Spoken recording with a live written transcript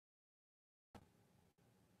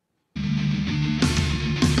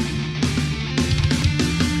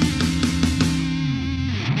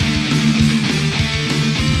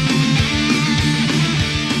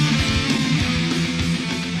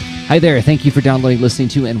Hi there. Thank you for downloading, listening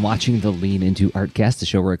to, and watching the Lean Into Artcast, the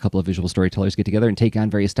show where a couple of visual storytellers get together and take on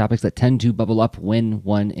various topics that tend to bubble up when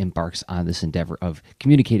one embarks on this endeavor of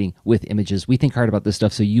communicating with images. We think hard about this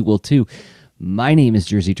stuff, so you will too. My name is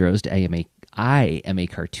Jerzy Drozd. I am a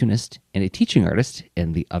cartoonist and a teaching artist,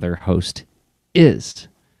 and the other host is...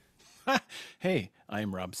 Hey, I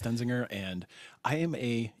am Rob Stenzinger, and I am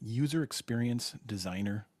a user experience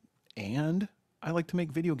designer, and I like to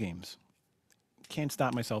make video games. Can't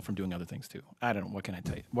stop myself from doing other things too. I don't know. What can I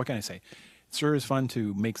tell you? What can I say? It sure is fun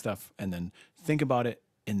to make stuff and then think about it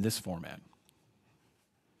in this format.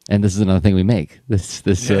 And this is another thing we make. Here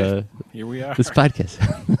we are. This podcast.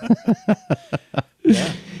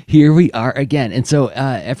 Yeah. Here we are again. And so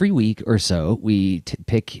every week or so, we try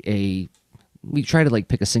to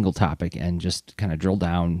pick a single topic and just kind of drill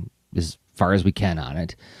down as far as we can on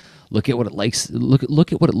it. Look at what it likes. Look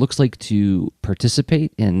at what it looks like to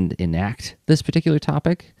participate and enact this particular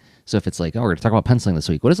topic. So if it's like, oh, we're going to talk about penciling this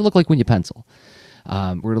week. What does it look like when you pencil?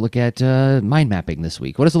 We're going to look at mind mapping this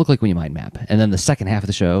week. What does it look like when you mind map? And then the second half of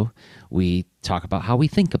the show, we talk about how we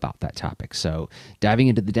think about that topic. So diving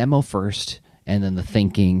into the demo first, and then the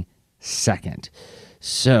thinking second.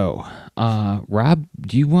 So, Rob,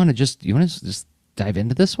 do you want to just dive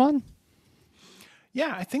into this one?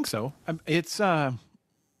 Yeah, I think so.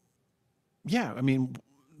 Yeah, I mean,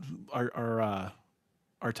 our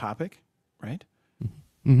topic, right?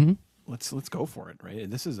 Mm-hmm. Let's go for it, right?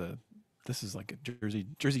 This is like a Jerzy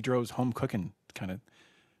Drozd home cooking kind of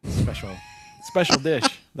special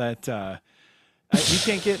dish that you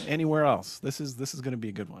can't get anywhere else. This is going to be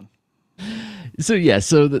a good one. So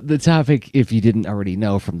the topic, if you didn't already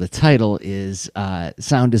know from the title, is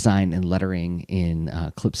sound design and lettering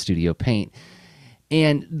in Clip Studio Paint.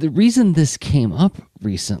 And the reason this came up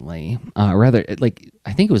recently, I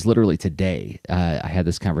think it was literally today, I had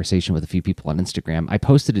this conversation with a few people on Instagram. I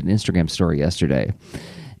posted an Instagram story yesterday.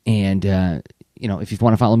 And, if you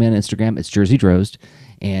want to follow me on Instagram, it's Jerzy Drozd.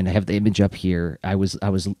 And I have the image up here. I was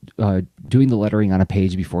doing the lettering on a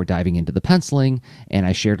page before diving into the penciling, and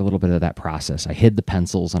I shared a little bit of that process. I hid the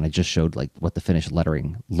pencils, and I just showed what the finished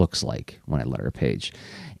lettering looks like when I letter a page.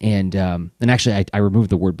 And actually, I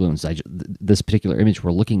removed the word balloons. This particular image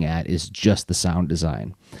we're looking at is just the sound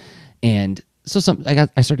design. And so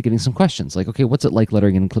I started getting some questions like, okay, what's it like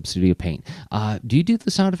lettering in Clip Studio Paint? Do you do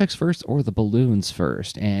the sound effects first or the balloons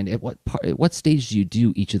first? And at what stage do you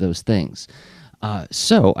do each of those things?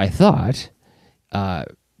 So I thought,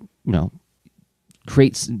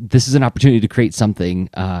 this is an opportunity to create something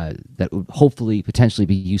that would hopefully potentially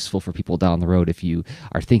be useful for people down the road if you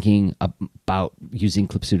are thinking about using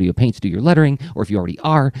Clip Studio Paint to do your lettering, or if you already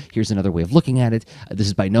are. Here's another way of looking at it. This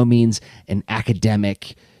is by no means an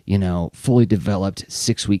academic, fully developed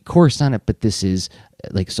 6-week course on it, but this is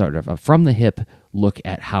sort of a from the hip look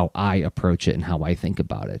at how I approach it and how I think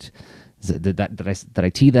about it. Did I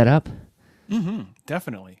tee that up? Mm-hmm,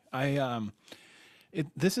 definitely.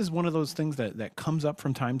 This is one of those things that comes up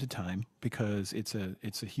from time to time because it's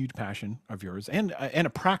a huge passion of yours and a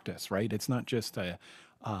practice, right? It's not just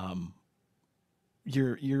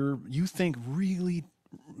you think really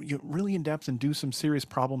in depth and do some serious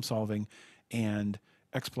problem solving and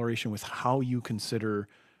exploration with how you consider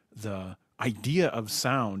the idea of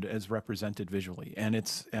sound as represented visually. And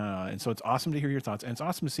so it's awesome to hear your thoughts, and it's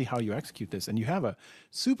awesome to see how you execute this. And you have a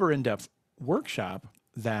super in-depth workshop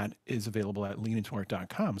that is available at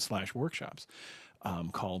leanintoart.com/workshops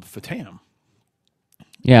called FATAM.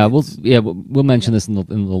 Yeah, we'll mention this in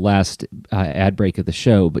the last ad break of the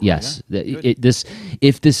show. But yes,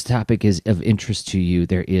 if this topic is of interest to you,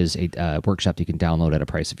 there is a workshop you can download at a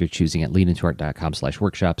price if you're choosing at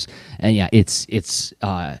leanintoart.com/workshops. And yeah, it's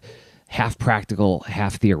half practical,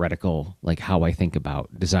 half theoretical, like how I think about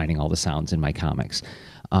designing all the sounds in my comics.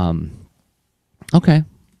 Okay,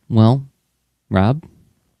 well, Rob,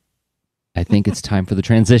 I think it's time for the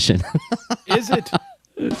transition. Is it?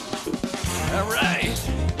 All right.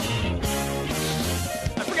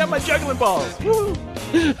 I forgot my juggling balls. Woo!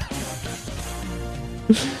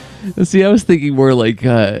 See, I was thinking more like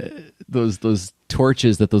those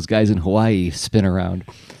torches that those guys in Hawaii spin around.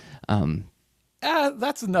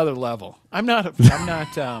 That's another level. I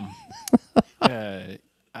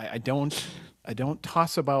don't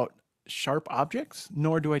toss about sharp objects,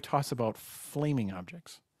 nor do I toss about flaming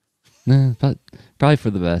objects. But probably for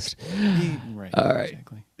the best. Right. All right.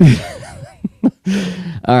 Exactly.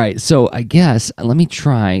 All right. So I guess let me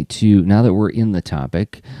try to, now that we're in the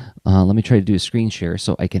topic, let me try to do a screen share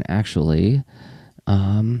so I can actually,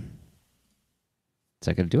 is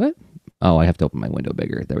that going to do it? Oh, I have to open my window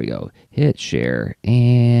bigger. There we go. Hit share,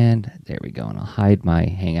 and there we go. And I'll hide my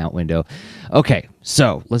Hangout window. Okay,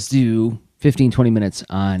 so let's do 15, 20 minutes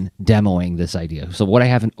on demoing this idea. So what I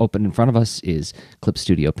have open in front of us is Clip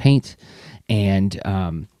Studio Paint,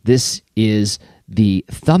 and this is the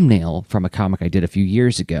thumbnail from a comic I did a few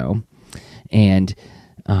years ago. And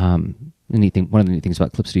one of the neat things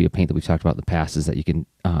about Clip Studio Paint that we've talked about in the past is that you can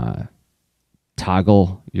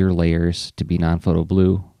toggle your layers to be non-photo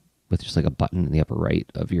blue with just like a button in the upper right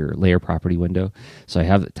of your layer property window. So I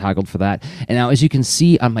have it toggled for that. And now, as you can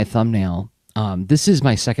see on my thumbnail, this is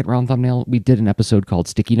my second round thumbnail. We did an episode called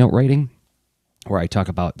Sticky Note Writing, where I talk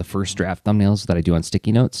about the first draft thumbnails that I do on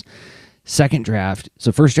sticky notes. Second draft,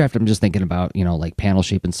 so first draft, I'm just thinking about, like panel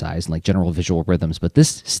shape and size and like general visual rhythms. But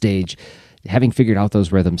this stage, having figured out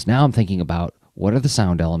those rhythms, now I'm thinking about what are the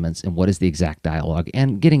sound elements and what is the exact dialogue,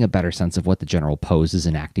 and getting a better sense of what the general poses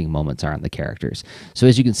and acting moments are on the characters. So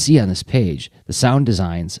as you can see on this page, the sound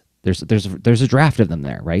designs, there's a draft of them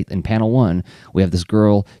there, right? In panel 1, we have this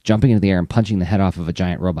girl jumping into the air and punching the head off of a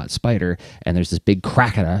giant robot spider, and there's this big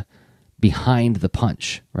krakata behind the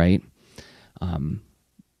punch, right?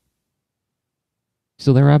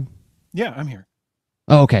 Still there, Rob? Yeah, I'm here.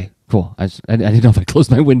 Oh, okay, cool. I didn't know if I closed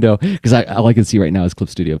my window, because all I can see right now is Clip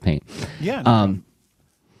Studio Paint. Yeah. No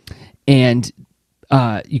and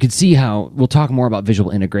you can see how we'll talk more about visual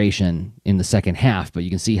integration in the second half, but you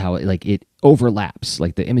can see how it overlaps,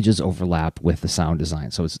 like the images overlap with the sound design.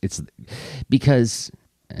 So it's because,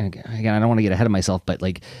 again, I don't want to get ahead of myself, but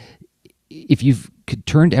like if you've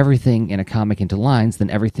turned everything in a comic into lines, then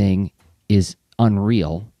everything is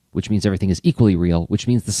unreal, which means everything is equally real, which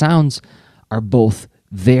means the sounds are both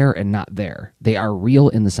there and not there. They are real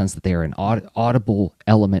in the sense that they are an audible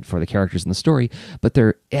element for the characters in the story, but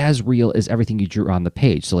they're as real as everything you drew on the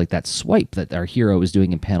page. So like that swipe that our hero is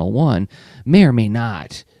doing in panel 1 may or may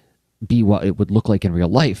not be what it would look like in real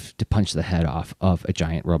life to punch the head off of a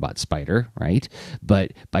giant robot spider, right?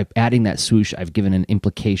 But by adding that swoosh, I've given an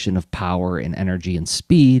implication of power and energy and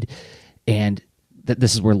speed, and that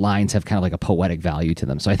this is where lines have kind of like a poetic value to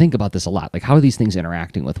them. So I think about this a lot. Like, how are these things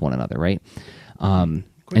interacting with one another, right? And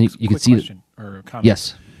you can see question or comment.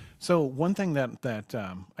 Yes. So one thing that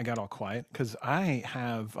I got all quiet because I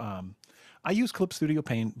have I use Clip Studio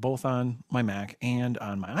Paint both on my Mac and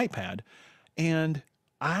on my iPad, and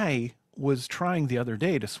I was trying the other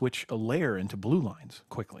day to switch a layer into blue lines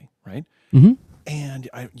quickly, right? Mm-hmm. And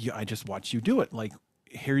I just watched you do it. Like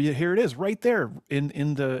here it is right there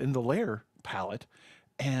in the layer palette.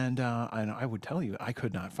 And I would tell you, I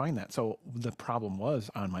could not find that. So the problem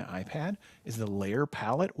was on my iPad is the layer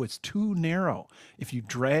palette was too narrow. If you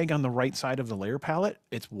drag on the right side of the layer palette,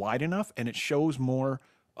 it's wide enough and it shows more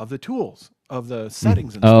of the tools, of the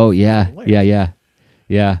settings. And Oh, stuff.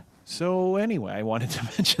 yeah. So anyway, I wanted to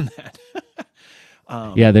mention that.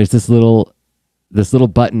 Yeah, there's this little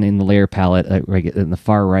button in the layer palette, right in the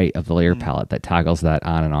far right of the layer palette, that toggles that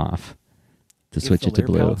on and off to switch it to blue. If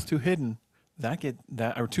the layer palette's too hidden,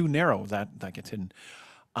 or too narrow, that gets hidden.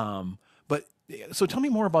 But so tell me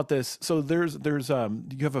more about this. So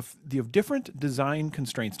you have different design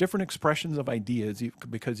constraints, different expressions of ideas,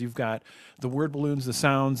 because you've got the word balloons, the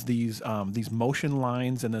sounds, these motion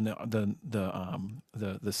lines, and then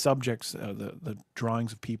the subjects, the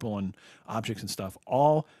drawings of people and objects and stuff,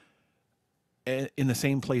 all in the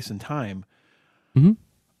same place and time.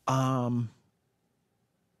 Mm-hmm.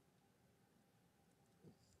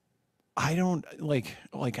 I don't like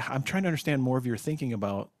I'm trying to understand more of your thinking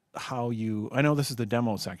about how I know this is the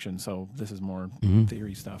demo section, so this is more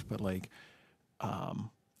theory stuff, but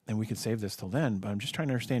and we could save this till then, but I'm just trying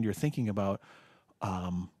to understand your thinking about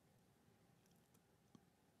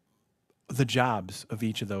the jobs of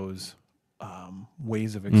each of those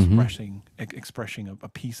ways of expressing a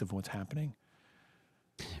piece of what's happening.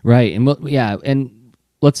 Right. And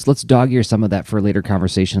let's dog ear some of that for a later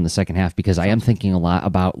conversation in the second half, because I am thinking a lot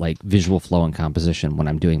about like visual flow and composition when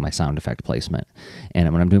I'm doing my sound effect placement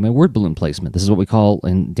and when I'm doing my word balloon placement. This is what we call,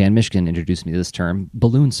 and Dan Mishkin introduced me to this term,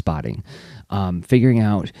 balloon spotting, figuring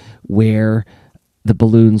out where the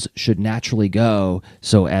balloons should naturally go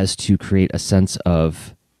so as to create a sense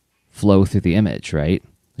of flow through the image, right?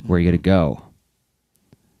 Like where you're going to go.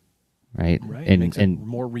 Right. And makes it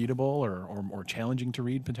more readable or more challenging to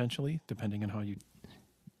read potentially, depending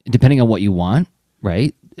on what you want,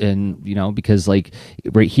 right? And, because like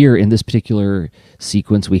right here in this particular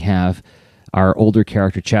sequence, we have our older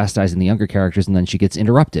character chastising the younger characters, and then she gets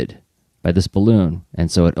interrupted by this balloon.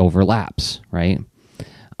 And so it overlaps, right?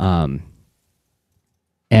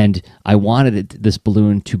 And I wanted this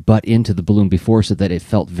balloon to butt into the balloon before so that it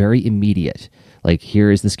felt very immediate. Like, here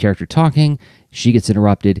is this character talking, she gets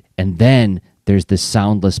interrupted, and then there's this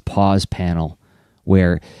soundless pause panel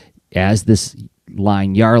where, as this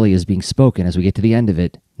line Yarly is being spoken, as we get to the end of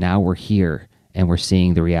it, now we're here and we're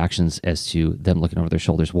seeing the reactions as to them looking over their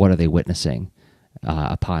shoulders. What are they witnessing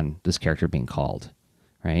upon this character being called,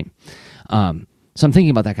 right? So I'm thinking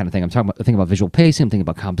about that kind of thing. I'm thinking about visual pacing. I'm thinking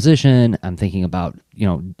about composition. I'm thinking about,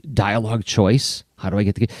 dialogue choice. How do I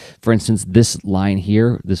get for instance, this line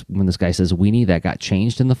here, when this guy says weenie, that got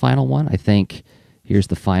changed in the final one. I think here's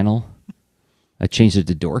the final. I changed it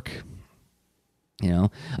to dork.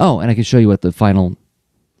 Oh, and I can show you what the final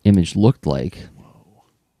image looked like.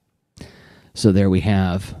 So there we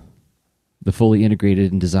have the fully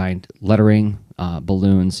integrated and designed lettering,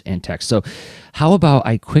 balloons, and text. So how about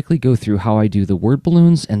I quickly go through how I do the word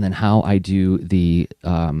balloons and then how I do the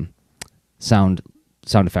sound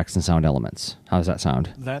effects and sound elements. How does that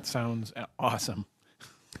sound? That sounds awesome.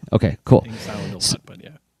 Okay, cool. Sound a lot, but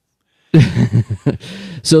yeah.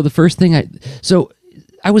 So the first thing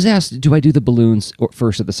I was asked, do I do the balloons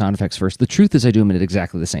first or the sound effects first? The truth is I do them at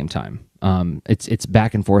exactly the same time. It's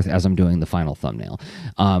back and forth as I'm doing the final thumbnail.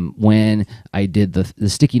 When I did the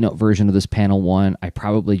sticky note version of this panel one, I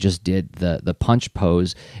probably just did the punch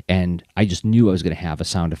pose, and I just knew I was going to have a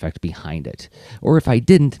sound effect behind it. Or if I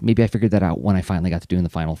didn't, maybe I figured that out when I finally got to doing the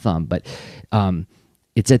final thumb. But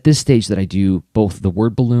it's at this stage that I do both the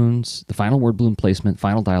word balloons, the final word balloon placement,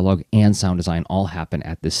 final dialogue, and sound design all happen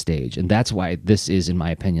at this stage. And that's why this is, in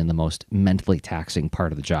my opinion, the most mentally taxing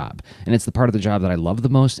part of the job. And it's the part of the job that I love the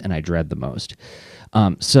most and I dread the most.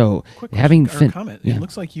 So quick having comment. Yeah. It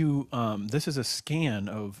looks like you this is a scan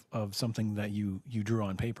of something that you drew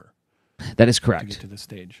on paper. That is To correct. get to this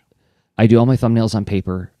stage. I do all my thumbnails on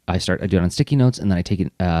paper. I do it on sticky notes, and then I take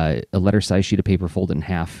a letter-sized sheet of paper, fold it in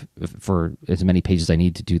half for as many pages I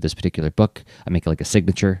need to do this particular book. I make like a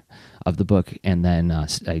signature of the book, and then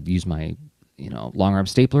I use my long arm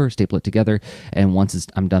staple it together. And once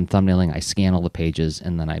I'm done thumbnailing, I scan all the pages,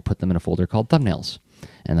 and then I put them in a folder called thumbnails,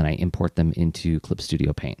 and then I import them into Clip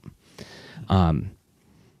Studio Paint.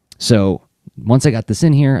 So once I got this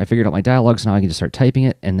in here, I figured out my dialogue, so now I can just start typing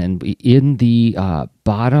it, and then in the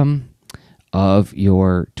bottom of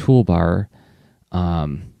your toolbar,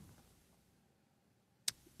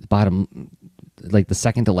 bottom, like the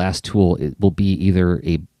second to last tool, it will be either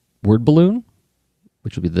a word balloon,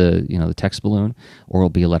 which will be the text balloon, or it'll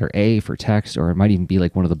be a letter A for text, or it might even be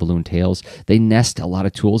like one of the balloon tails. They nest a lot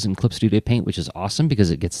of tools in Clip Studio Paint, which is awesome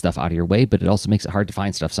because it gets stuff out of your way, but it also makes it hard to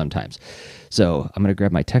find stuff sometimes. So I'm going to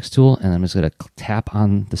grab my text tool, and I'm just going to tap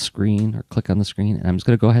on the screen or click on the screen, and I'm just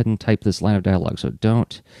going to go ahead and type this line of dialogue. So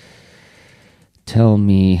don't tell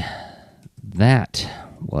me that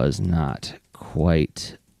was not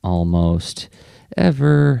quite almost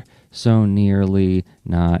ever so nearly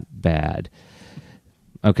not bad.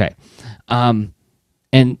 Okay. And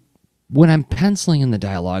when I'm penciling in the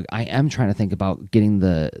dialogue, I am trying to think about getting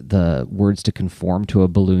the words to conform to a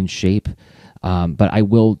balloon shape, but I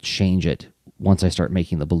will change it once I start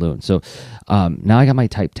making the balloon. So now I got my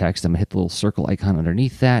type text. I'm going to hit the little circle icon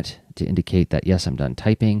underneath that to indicate that, yes, I'm done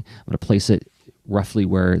typing. I'm going to place it roughly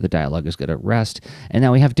where the dialogue is going to rest. And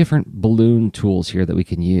now we have different balloon tools here that we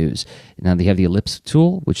can use. Now they have the ellipse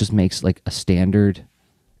tool, which just makes like a standard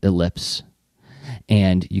ellipse.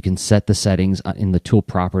 And you can set the settings in the tool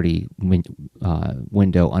property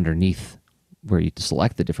window underneath where you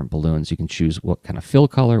select the different balloons. You can choose what kind of fill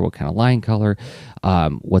color, what kind of line color,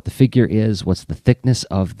 what the figure is, what's the thickness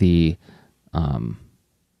of the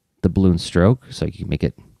balloon stroke. So you can make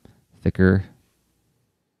it thicker,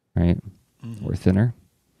 right? Or thinner.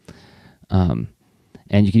 And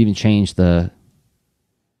you can even change the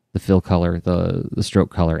fill color, the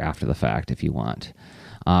stroke color after the fact if you want.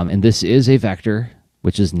 And this is a vector,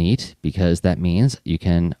 which is neat because that means you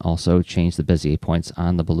can also change the Bezier points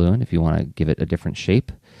on the balloon if you want to give it a different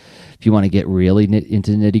shape. If you want to get really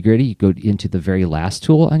into nitty-gritty, you go into the very last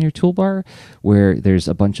tool on your toolbar where there's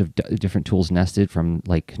a bunch of different tools nested from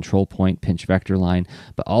like control point, pinch vector line,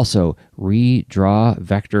 but also redraw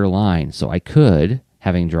vector line. So I could,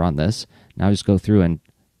 having drawn this, now just go through and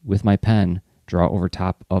with my pen, draw over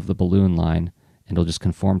top of the balloon line, and it'll just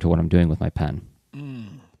conform to what I'm doing with my pen.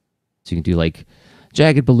 So you can do like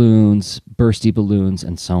jagged balloons, bursty balloons,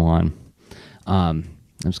 and so on. I'm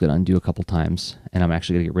just going to undo a couple times, and I'm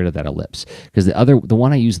actually going to get rid of that ellipse because the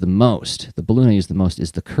one I use the most, the balloon I use the most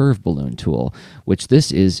is the curve balloon tool, which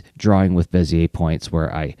this is drawing with Bezier points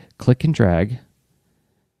where I click and drag.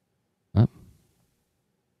 Oh,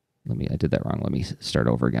 I did that wrong. Let me start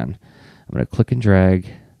over again. I'm going to click and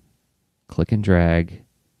drag,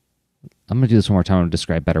 I'm going to do this one more time. I'm going to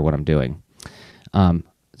describe better what I'm doing.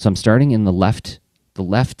 So I'm starting in the left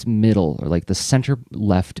middle, or like the center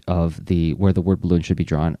left of where the word balloon should be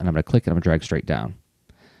drawn, and I'm going to click and I'm going to drag straight down.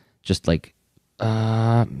 Just like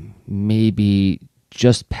maybe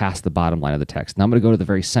just past the bottom line of the text. Now I'm going to go to the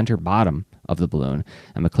very center bottom of the balloon.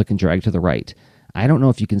 I'm going to click and drag to the right. I don't know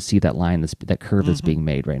if you can see that line, that curve that's being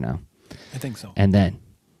made right now. I think so. And then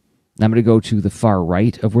I'm going to go to the far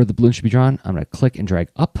right of where the balloon should be drawn. I'm going to click and drag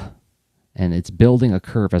up, and it's building a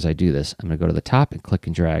curve as I do this. I'm going to go to the top and click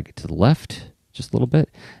and drag to the left just a little bit.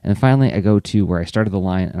 And then finally, I go to where I started the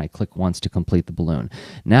line, and I click once to complete the balloon.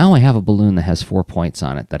 Now I have a balloon that has 4 points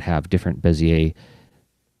on it that have different Bezier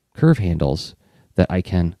curve handles that I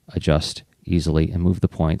can adjust easily and move the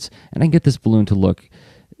points. And I can get this balloon to look,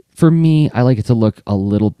 for me, I like it to look a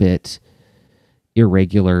little bit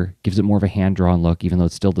irregular, gives it more of a hand-drawn look, even though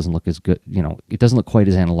it still doesn't look as good. It doesn't look quite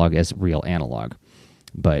as analog as real analog,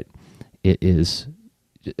 but it is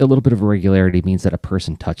a little bit of irregularity means that a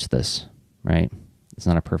person touched this, right? It's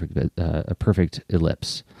not a perfect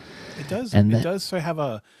ellipse. It does. It does have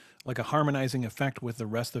a harmonizing effect with the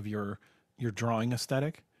rest of your drawing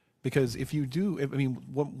aesthetic. Because if you do,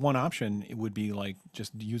 one option it would be like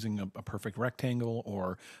just using a perfect rectangle,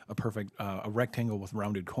 or a rectangle with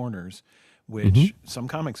rounded corners, which some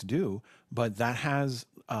comics do, but that has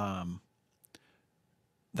an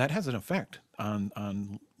effect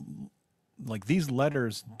on like these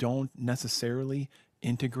letters don't necessarily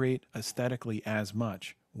integrate aesthetically as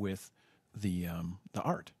much with the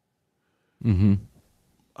art. Mm-hmm.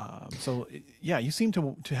 So yeah, you seem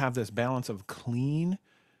to have this balance of clean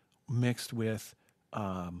mixed with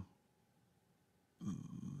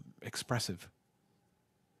expressive.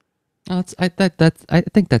 I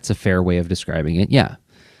think that's a fair way of describing it. Yeah.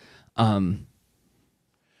 And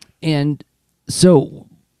so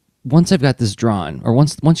once I've got this drawn, or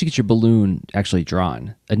once you get your balloon actually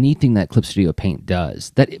drawn, a neat thing that Clip Studio Paint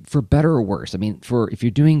does, that for better or worse, if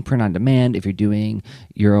you're doing print on demand, if you're doing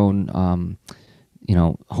your own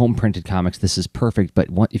home printed comics, this is perfect. But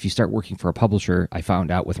if you start working for a publisher, I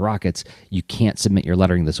found out with Rockets, you can't submit your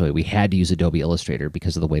lettering this way. We had to use Adobe Illustrator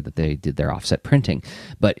because of the way that they did their offset printing.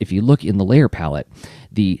 But if you look in the layer palette,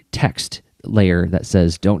 the text layer that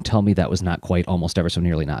says, "Don't tell me that was not quite, almost ever so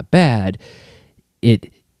nearly not bad,"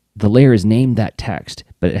 the layer is named that text,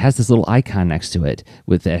 but it has this little icon next to it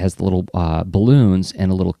it has the little balloons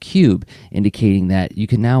and a little cube indicating that you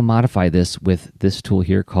can now modify this with this tool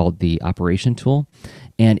here called the operation tool,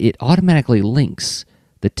 and it automatically links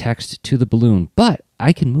the text to the balloon, but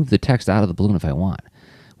I can move the text out of the balloon if I want.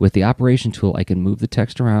 With the operation tool, I can move the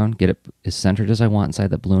text around, get it as centered as I want inside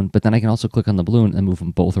the balloon, but then I can also click on the balloon and move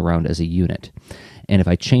them both around as a unit. And if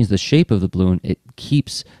I change the shape of the balloon, it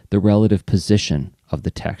keeps the relative position of the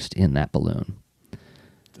text in that balloon.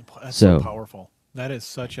 That's so powerful. That is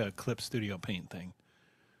such a Clip Studio Paint thing.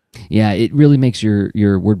 Yeah, it really makes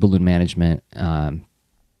your word balloon management a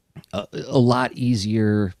lot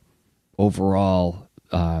easier overall.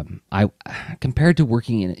 Compared to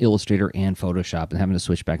working in Illustrator and Photoshop and having to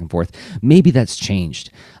switch back and forth, maybe that's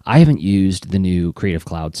changed. I haven't used the new Creative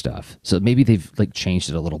Cloud stuff, so maybe they've changed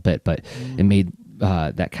it a little bit, but it made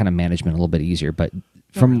that kind of management a little bit easier. But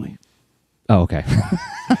really. Oh, okay.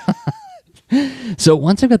 So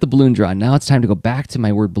once I've got the balloon drawn, now it's time to go back to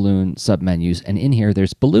my word balloon submenus, and in here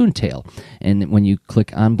there's balloon tail. And when you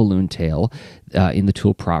click on balloon tail in the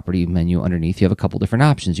tool property menu underneath, you have a couple different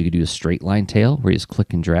options. You could do a straight line tail where you just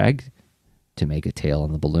click and drag to make a tail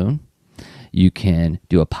on the balloon. You can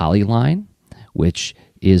do a polyline, which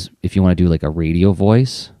is if you want to do like a radio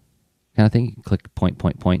voice kind of thing, you can click point,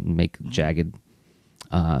 and make jagged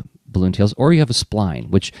balloon tails, or you have a spline,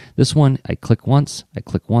 which this one, I click once,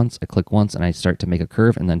 and I start to make a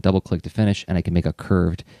curve, and then double click to finish, and I can make a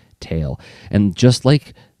curved tail. And just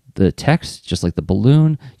like the text, just like the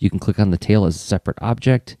balloon, you can click on the tail as a separate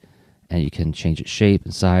object, and you can change its shape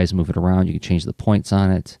and size, move it around. You can change the points on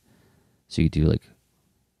it. So you do like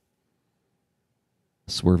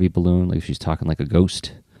a swervy balloon, like if she's talking like a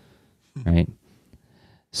ghost, right?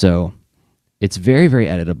 So it's very, very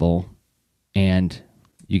editable, and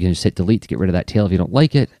you can just hit delete to get rid of that tail if you don't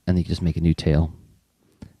like it, and then you can just make a new tail.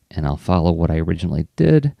 And I'll follow what I originally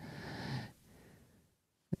did.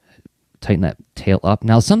 Tighten that tail up.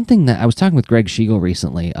 Now, something that I was talking with Greg Schiegel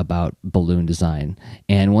recently about balloon design,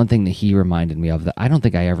 and one thing that he reminded me of that I don't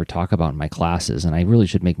think I ever talk about in my classes, and I really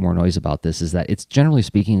should make more noise about this, is that it's generally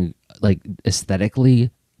speaking like aesthetically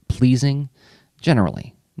pleasing.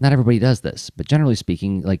 Generally. Not everybody does this, but generally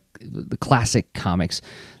speaking, like the classic comics,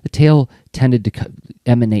 the tail tended to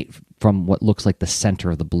emanate from what looks like the center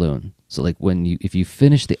of the balloon. So like if you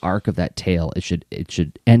finish the arc of that tail, it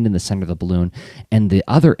should end in the center of the balloon, and the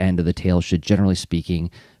other end of the tail should, generally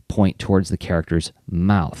speaking, point towards the character's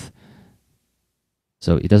mouth.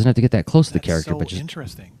 So it doesn't have to get that close to the character. But just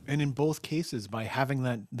interesting. And in both cases, by having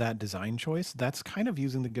that design choice, that's kind of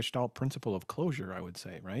using the Gestalt principle of closure, I would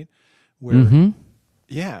say, right? Where,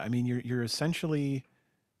 yeah, I mean, you're essentially,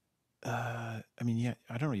 I mean, yeah,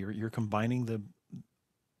 I don't know, you're combining the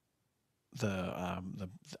I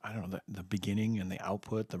don't know, the beginning and the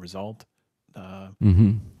output, the result.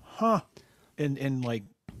 And like,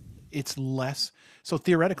 it's less. So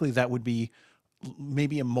theoretically, that would be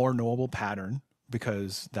maybe a more knowable pattern,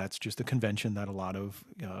 because that's just a convention that a lot of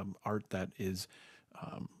art that is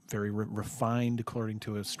very refined according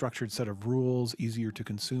to a structured set of rules, easier to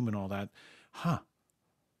consume and all that.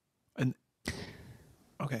 And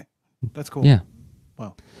okay, that's cool. Yeah.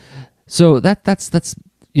 Wow. So that's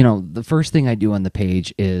the first thing I do on the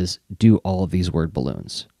page is do all of these word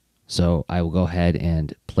balloons. So I will go ahead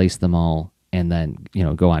and place them all, and then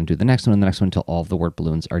go on and do the next one and the next one until all of the word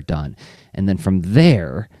balloons are done. And then from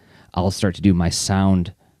there, I'll start to do my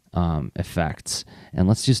sound effects. And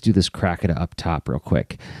let's just do this Krakata up top real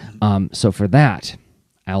quick. So for that,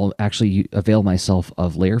 I'll actually avail myself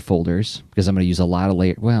of layer folders, because I'm going to use a lot of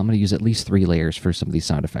layers. Well, I'm going to use at least 3 layers for some of these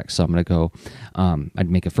sound effects. So I'm going to go, I'd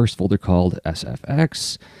make a first folder called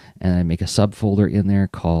SFX, and I make a subfolder in there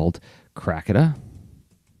called Krakata.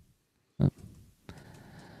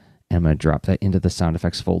 And I'm going to drop that into the sound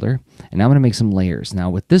effects folder. And now I'm going to make some layers. Now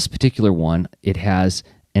with this particular one, it has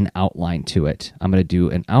an outline to it. I'm going to do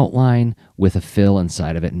an outline with a fill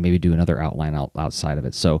inside of it, and maybe do another outline outside of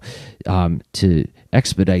it. So to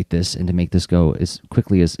expedite this and to make this go as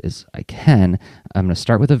quickly as I can, I'm going to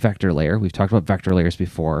start with a vector layer. We've talked about vector layers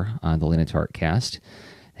before on the LIA Cast.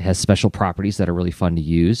 It has special properties that are really fun to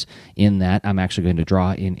use, in that I'm actually going to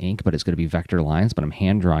draw in ink, but it's going to be vector lines, but I'm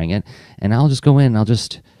hand drawing it. And I'll just go in and I'll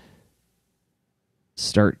just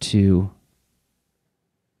start to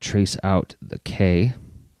trace out the K.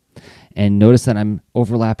 And notice that I'm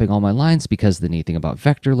overlapping all my lines, because the neat thing about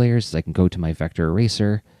vector layers is I can go to my vector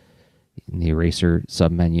eraser in the eraser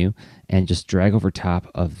submenu and just drag over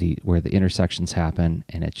top of where the intersections happen,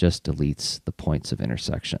 and it just deletes the points of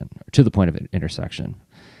intersection, or to the point of intersection,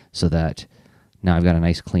 so that now I've got a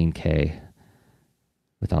nice clean K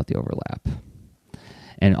without the overlap.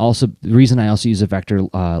 And also, the reason I also use a vector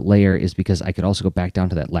layer is because I could also go back down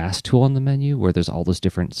to that last tool on the menu, where there's all those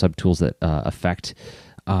different subtools that affect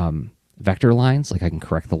vector lines. Like I can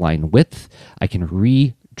correct the line width. I can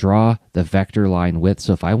redraw the vector line width.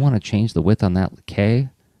 So if I want to change the width on that K,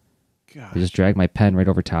 I just drag my pen right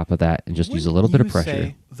over top of that and just use a little bit of pressure.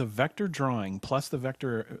 Say the vector drawing plus the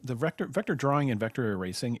vector drawing and vector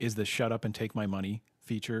erasing is the shut up and take my money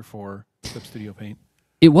feature for Clip Studio Paint?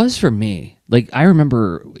 It was for me. Like, I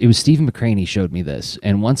remember it was Stephen McCraney showed me this,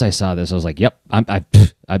 and once I saw this, I was like, "Yep, I'm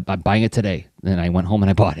buying it today." And I went home and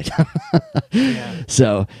I bought it. Yeah.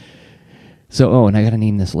 So, oh, and I got to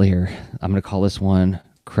name this layer. I'm going to call this one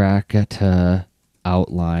Krakata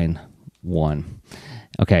Outline 1.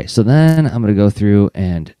 Okay, so then I'm going to go through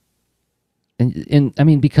and I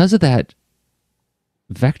mean, because of that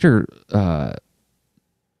vector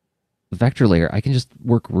layer, I can just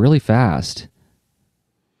work really fast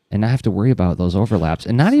and not have to worry about those overlaps,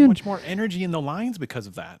 and not so even much more energy in the lines because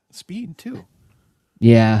of that speed too.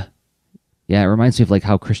 Yeah, it reminds me of like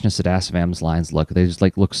how Krishna Sadasivam's lines look. They just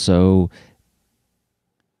like look so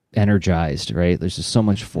energized, right? There's just so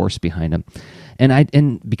much force behind them,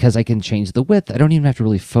 and because I can change the width, I don't even have to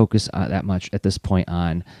really focus that much at this point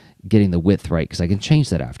on getting the width right, because I can change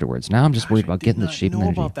that afterwards. Now I'm just worried about getting the shape and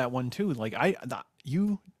energy. I know about that one too. Like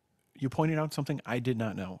you pointed out something I did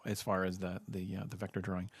not know as far as the vector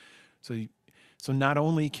drawing. So not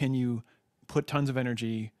only can you put tons of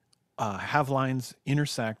energy, have lines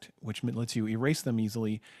intersect, which lets you erase them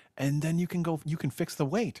easily, and then you can fix the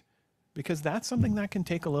weight, because that's something that can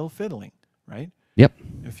take a little fiddling, right? Yep.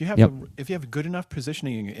 If you have good enough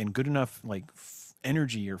positioning and good enough like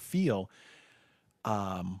energy or feel,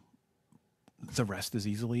 the rest is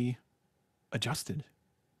easily adjusted.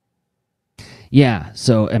 Yeah,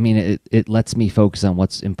 so I mean, it lets me focus on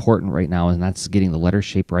what's important right now, and that's getting the letter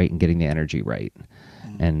shape right and getting the energy right.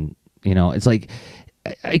 And it's like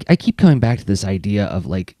I keep coming back to this idea of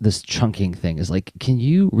like this chunking thing. Is like, can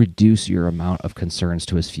you reduce your amount of concerns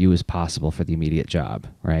to as few as possible for the immediate job,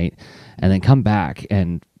 right? And then come back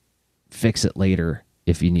and fix it later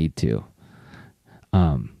if you need to.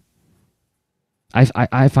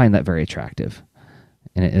 I find that very attractive,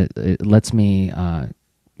 and it lets me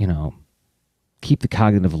keep the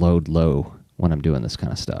cognitive load low when I'm doing this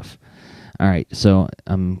kind of stuff. All right, so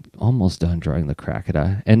I'm almost done drawing the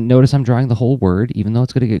Krakata. And notice I'm drawing the whole word, even though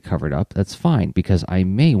it's going to get covered up. That's fine, because I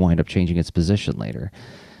may wind up changing its position later.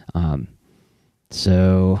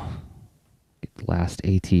 So, last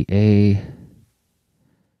ATA.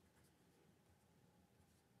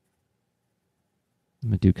 I'm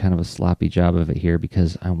going to do kind of a sloppy job of it here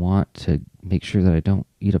because I want to make sure that I don't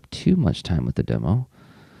eat up too much time with the demo.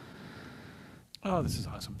 Oh, this is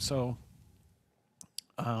awesome. So,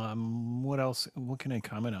 what else? What can I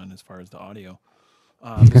comment on as far as the audio?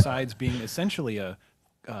 Besides being essentially a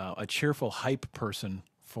cheerful hype person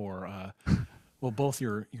for well, both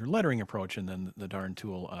your lettering approach and then the darn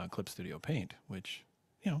tool Clip Studio Paint, which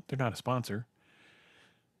they're not a sponsor.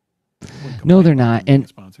 No, they're not, and a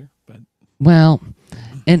sponsor, but well,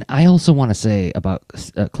 and I also want to say about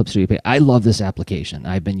Clip Studio Paint, I love this application.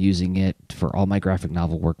 I've been using it for all my graphic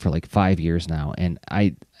novel work for like 5 years now, and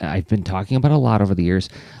I've been talking about it a lot over the years,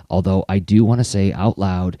 although I do want to say out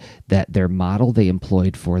loud that their model they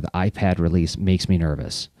employed for the iPad release makes me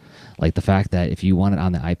nervous. Like the fact that if you want it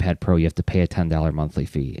on the iPad Pro, you have to pay a $10 monthly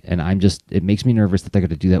fee, and it makes me nervous that they're going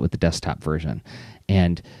to do that with the desktop version.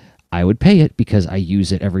 And I would pay it because I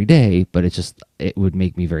use it every day, but it would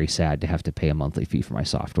make me very sad to have to pay a monthly fee for my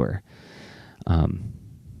software.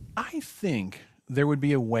 I think there would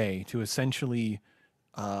be a way to essentially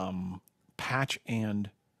patch and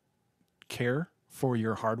care for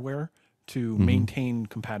your hardware to maintain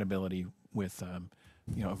compatibility with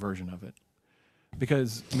a version of it.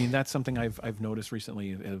 Because I mean that's something I've noticed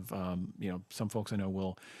recently. Of some folks I know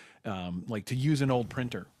will like to use an old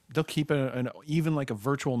printer. They'll keep even like a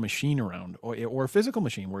virtual machine around or a physical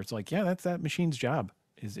machine where it's like, yeah, that's that machine's job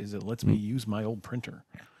is it lets me use my old printer.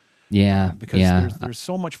 Yeah, because there's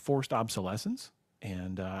so much forced obsolescence,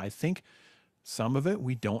 and I think some of it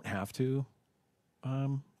we don't have to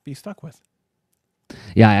be stuck with.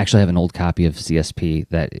 Yeah, I actually have an old copy of CSP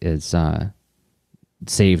that is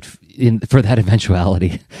saved for that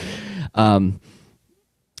eventuality.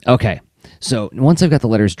 Okay. So once I've got the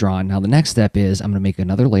letters drawn, now the next step is I'm going to make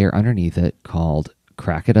another layer underneath it called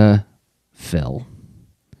Krakata Fill.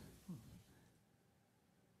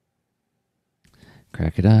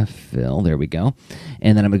 Krakata Fill, there we go.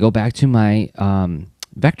 And then I'm going to go back to my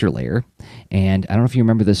vector layer, and I don't know if you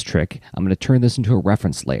remember this trick. I'm going to turn this into a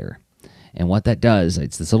reference layer. And what that does,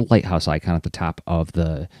 it's this little lighthouse icon at the top of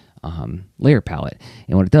the layer palette,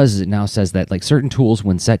 and what it does is it now says that like certain tools,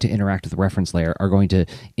 when set to interact with the reference layer, are going to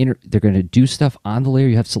they're going to do stuff on the layer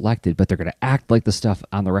you have selected, but they're going to act like the stuff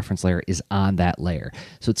on the reference layer is on that layer.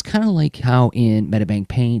 So it's kind of like how in Metabang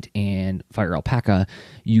Paint and Fire Alpaca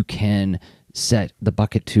you can set the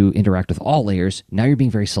bucket to interact with all layers. Now you're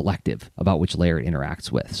being very selective about which layer it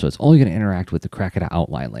interacts with. So it's only going to interact with the Krakata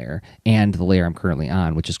outline layer and the layer I'm currently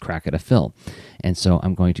on, which is Krakata Fill. And so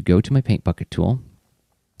I'm going to go to my paint bucket tool,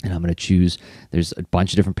 and I'm going to choose, there's a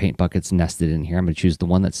bunch of different paint buckets nested in here. I'm going to choose the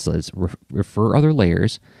one that says refer other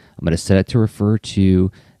layers. I'm going to set it to refer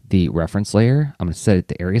to the reference layer. I'm going to set it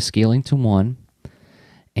to area scaling to 1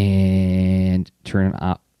 and turn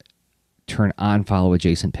on follow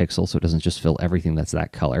adjacent pixel so it doesn't just fill everything that's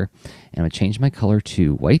that color. And I'm going to change my color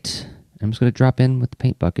to white. I'm just going to drop in with the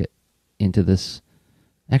paint bucket into this.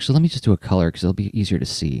 Actually, let me just do a color because it'll be easier to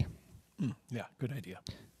see. Yeah, good idea.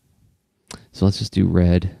 So let's just do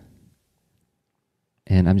red.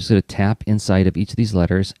 And I'm just going to tap inside of each of these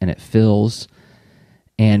letters, and it fills.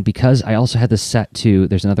 And because I also had this set to,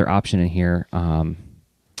 there's another option in here. Where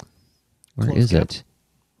Close is gap. it?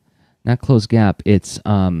 Not close gap. It's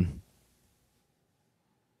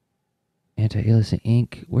anti-aliasing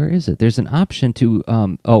ink. Where is it? There's an option to,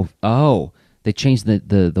 they changed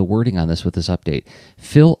the wording on this with this update.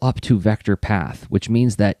 Fill up to vector path, which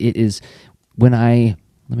means that it is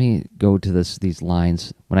let me go to these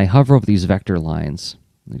lines. When I hover over these vector lines,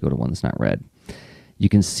 let me go to one that's not red. You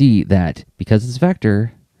can see that because it's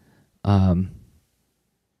vector, I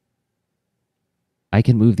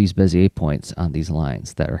can move these Bezier points on these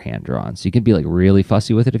lines that are hand drawn. So you can be like really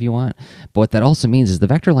fussy with it if you want. But what that also means is the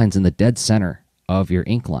vector line's in the dead center of your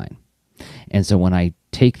ink line. And so when I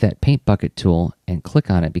take that paint bucket tool and click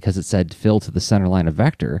on it, because it said fill to the center line of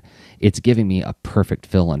vector, it's giving me a perfect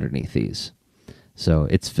fill underneath these. So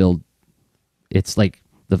it's filled, it's like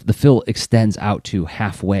the fill extends out to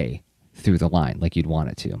halfway through the line like you'd want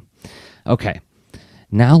it to. Okay,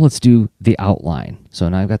 now let's do the outline. So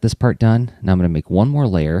now I've got this part done. Now I'm going to make one more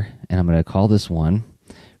layer, and I'm going to call this one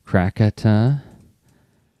Krakata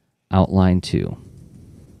Outline 2.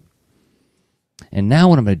 And now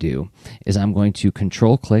what I'm going to do is I'm going to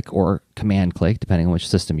control click or command click, depending on which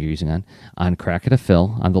system you're using on Krakata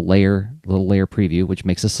Fill, on the little layer preview, which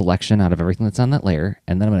makes a selection out of everything that's on that layer.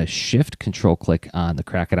 And then I'm going to shift control click on the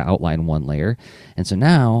Krakata Outline 1 layer. And so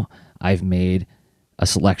now I've made a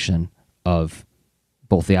selection of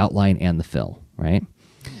both the outline and the fill, right?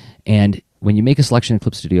 And when you make a selection in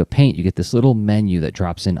Clip Studio Paint, you get this little menu that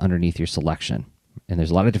drops in underneath your selection. And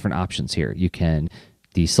there's a lot of different options here. You can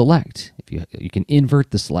deselect. You can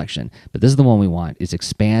invert the selection, but this is the one we want, is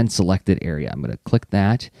expand selected area. I'm going to click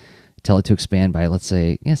that, tell it to expand by, let's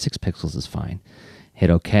say, 6 pixels is fine. Hit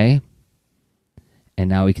OK. And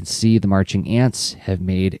now we can see the marching ants have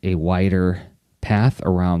made a wider path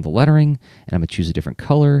around the lettering, and I'm going to choose a different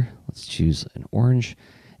color. Let's choose an orange,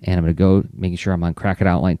 and I'm going to go, making sure I'm on Krakata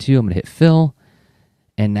Outline 2. I'm going to hit fill,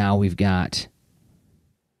 and now we've got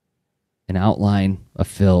an outline, a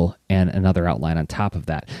fill, and another outline on top of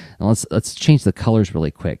that. Now let's change the colors really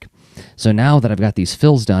quick. So now that I've got these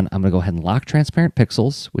fills done, I'm going to go ahead and lock transparent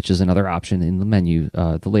pixels, which is another option in the menu,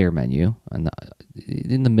 the layer menu,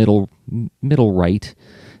 in the middle right.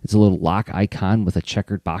 It's a little lock icon with a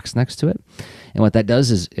checkered box next to it. And what that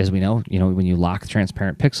does is, as we know, when you lock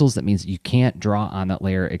transparent pixels, that means you can't draw on that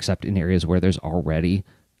layer except in areas where there's already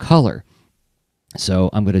color. So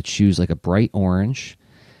I'm going to choose like a bright orange,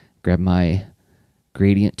 grab my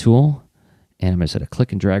gradient tool, and I'm going to set a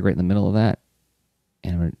click and drag right in the middle of that.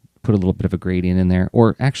 And I'm going to put a little bit of a gradient in there.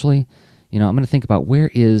 Or actually, I'm going to think about,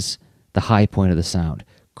 where is the high point of the sound?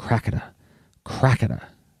 Krakata, Krakata,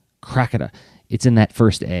 Krakata. It's in that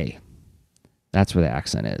first A. That's where the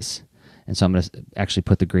accent is. And so I'm going to actually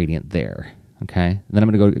put the gradient there. Okay. And then I'm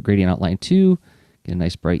going to go to gradient outline 2, get a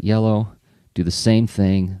nice bright yellow, do the same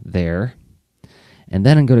thing there. And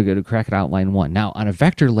then I'm going to go to Krakata Outline 1. Now, on a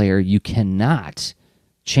vector layer, you cannot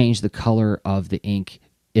change the color of the ink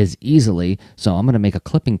as easily. So I'm going to make a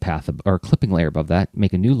clipping path or clipping layer above that,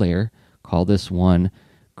 make a new layer, call this one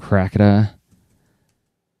Krakata.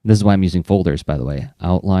 This is why I'm using folders, by the way.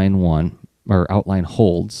 Outline 1, or outline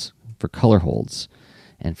holds for color holds.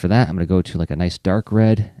 And for that, I'm going to go to like a nice dark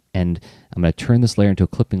red, and I'm going to turn this layer into a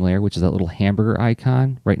clipping layer, which is that little hamburger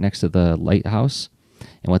icon right next to the lighthouse.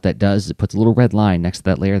 And what that does is it puts a little red line next to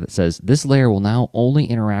that layer that says this layer will now only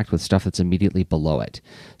interact with stuff that's immediately below it.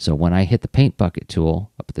 So when I hit the paint bucket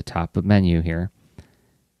tool up at the top of menu here,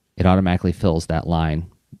 it automatically fills that line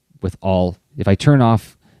with all. If I turn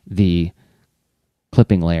off the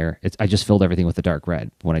clipping layer, I just filled everything with the dark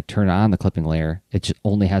red. When I turn on the clipping layer, it just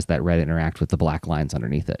only has that red interact with the black lines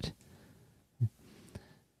underneath it.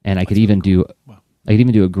 And I could even do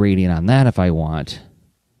a gradient on that if I want,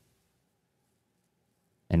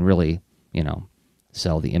 and really,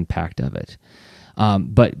 sell the impact of it.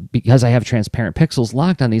 But because I have transparent pixels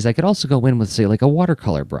locked on these, I could also go in with, say, like a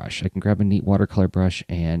watercolor brush. I can grab a neat watercolor brush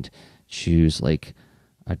and choose like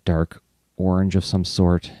a dark orange of some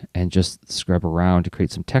sort and just scrub around to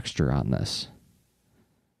create some texture on this.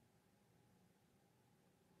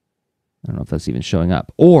 I don't know if that's even showing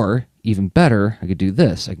up. Or, even better, I could do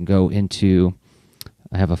this. I can go into,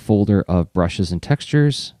 I have a folder of brushes and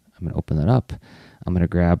textures. I'm going to open that up. I'm going to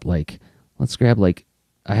grab let's grab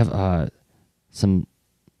I have some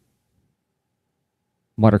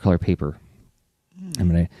watercolor paper. I'm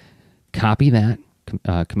going to copy that,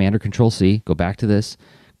 Command or Control C, go back to this,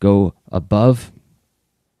 go above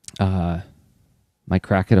my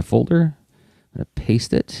Krakata folder. I'm going to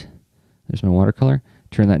paste it. There's my watercolor.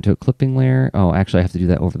 Turn that into a clipping layer. Oh, actually, I have to do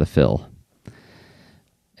that over the fill.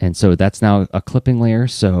 And so that's now a clipping layer.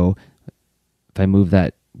 So if I move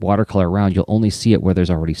that watercolor around, you'll only see it where there's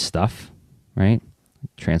already stuff, right?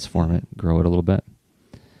 Transform it, grow it a little bit.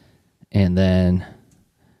 And then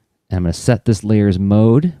I'm going to set this layer's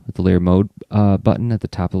mode with the layer mode button at the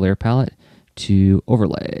top of the layer palette to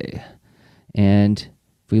overlay. And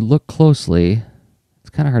if we look closely, it's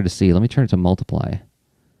kind of hard to see. Let me turn it to multiply.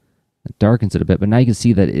 It darkens it a bit, but now you can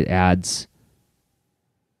see that it adds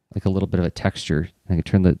like a little bit of a texture. I can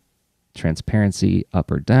turn the transparency up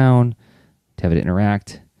or down to have it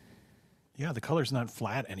interact. Yeah, the color's not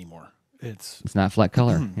flat anymore. It's not flat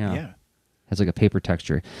color. Yeah. Yeah. Has like a paper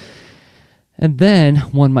texture. And then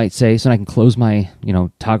one might say, so I can close my,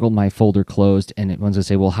 toggle my folder closed, and one's going to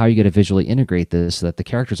say, well, how are you going to visually integrate this so that the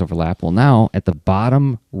characters overlap? Well, now at the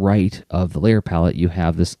bottom right of the layer palette, you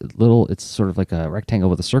have this little, it's sort of like a rectangle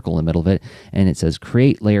with a circle in the middle of it, and it says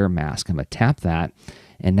Create Layer Mask. I'm going to tap that,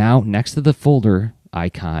 and now next to the folder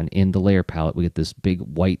icon in the layer palette, we get this big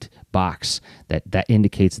white box that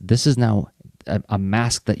indicates this is now a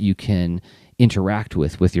mask that you can interact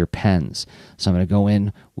with your pens. So I'm going to go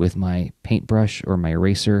in with my paintbrush or my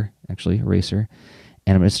eraser, and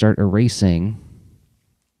I'm going to start erasing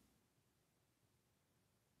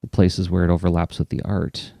the places where it overlaps with the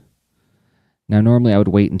art. Now, normally I would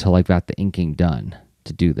wait until I've got the inking done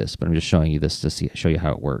to do this, but I'm just showing you this to show you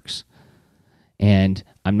how it works. And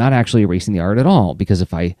I'm not actually erasing the art at all, because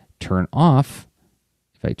if I turn off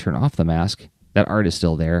the mask, that art is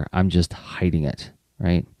still there. I'm just hiding it,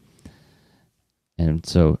 right? And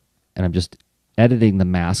I'm just editing the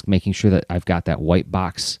mask, making sure that I've got that white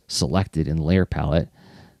box selected in layer palette.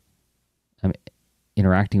 I'm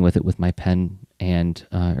interacting with it with my pen and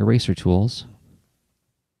eraser tools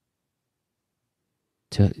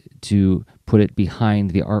to put it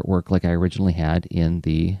behind the artwork like I originally had in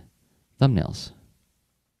the thumbnails,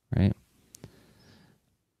 right?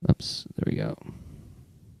 Oops, there we go.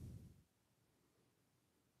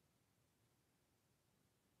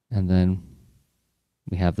 And then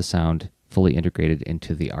we have the sound fully integrated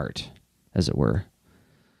into the art, as it were.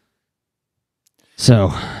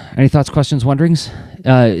 So, any thoughts, questions, wonderings?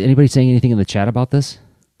 Anybody saying anything in the chat about this?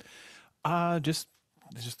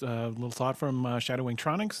 Just a little thought from Shadow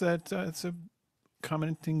Wingtronics that it's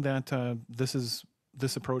commenting that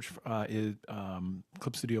this approach is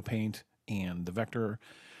Clip Studio Paint and the vector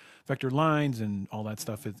lines and all that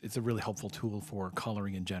stuff. It's a really helpful tool for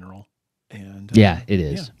coloring in general. And yeah, it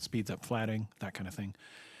is. Yeah, speeds up flatting, that kind of thing.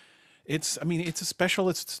 It's a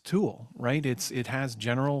specialist tool, right? It has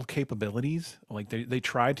general capabilities. Like they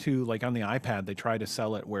try to, like on the iPad, they try to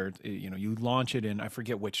sell it where you launch it in, I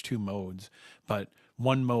forget which 2 modes, but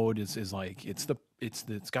one mode is like it's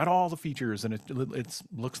got all the features, and it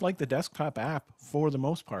looks like the desktop app for the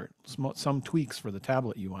most part. Some tweaks for the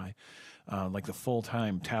tablet UI, like the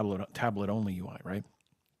full-time tablet only UI, right?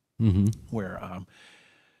 Mm-hmm. Where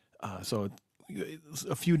so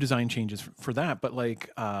a few design changes for that, but like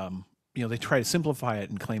they try to simplify it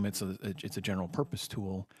and claim it's a general purpose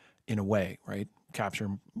tool in a way, right? Capture,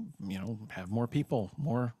 have more people,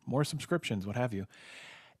 more subscriptions, what have you.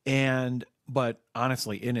 But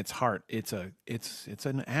honestly, in its heart, it's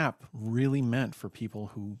an app really meant for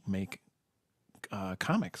people who make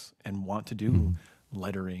comics and want to do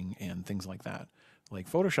lettering and things like that. Like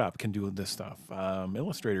Photoshop can do this stuff,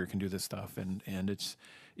 Illustrator can do this stuff, and it's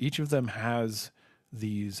each of them has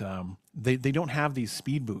these. They don't have these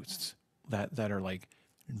speed boosts that are like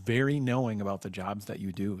very knowing about the jobs that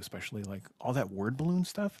you do, especially like all that word balloon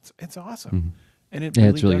stuff. It's awesome, and it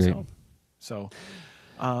really does help. So,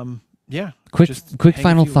 yeah. Quick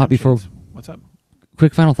final thought before. What's up?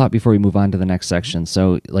 Quick final thought before we move on to the next section.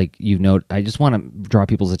 So, like I just want to draw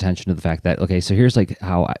people's attention to the fact that, okay, so here's like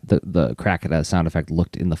how the Krakata sound effect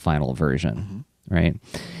looked in the final version, right?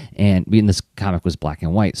 And this comic was black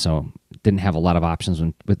and white, so didn't have a lot of options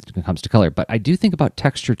when it comes to color. But I do think about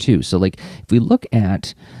texture too. So, like, if we look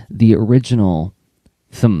at the original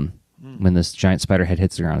thumb, when this giant spider head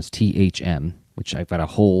hits the ground, it's THM, which I've got a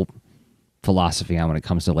whole philosophy on when it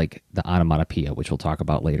comes to like the onomatopoeia, which we'll talk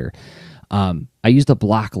about later. I used a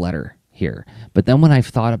block letter here, but then when I've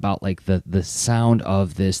thought about like the sound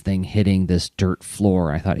of this thing hitting this dirt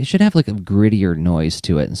floor, I thought it should have like a grittier noise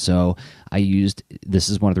to it. And so this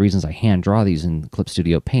is one of the reasons I hand draw these in Clip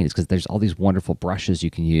Studio Paint, is because there's all these wonderful brushes you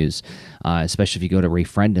can use, especially if you go to Ray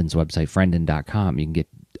Frendon's website, frendon.com, you can get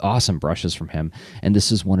awesome brushes from him. And this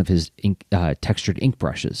is one of his textured ink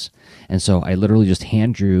brushes. And so I literally just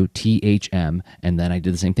hand drew THM, and then I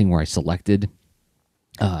did the same thing where I selected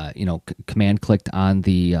command clicked on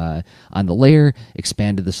the layer,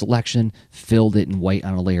 expanded the selection, filled it in white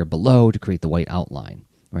on a layer below to create the white outline,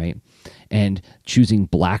 right? And choosing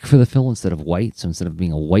black for the fill instead of white. So instead of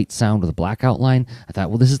being a white sound with a black outline, I thought,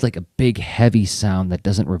 well, this is like a big, heavy sound that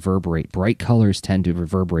doesn't reverberate. Bright colors tend to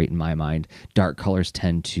reverberate in my mind. Dark colors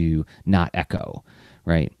tend to not echo,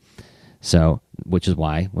 right? So, which is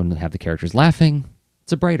why when we have the characters laughing,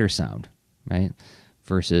 it's a brighter sound, right?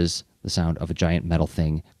 Versus the sound of a giant metal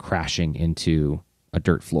thing crashing into a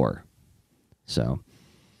dirt floor. So,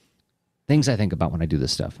 things I think about when I do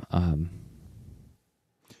this stuff.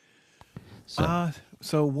 So time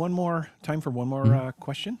for one more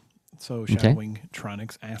question. So Shadow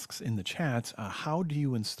Wingtronics asks in the chat, how do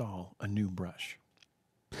you install a new brush?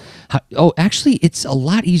 Actually, it's a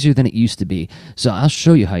lot easier than it used to be. So I'll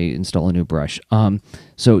show you how you install a new brush.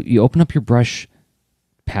 So you open up your brush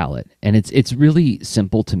palette, and it's really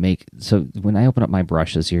simple to make. So when I open up my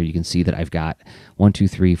brushes here, you can see that I've got 1, 2,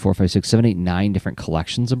 3, 4, 5, 6, 7, 8, 9 different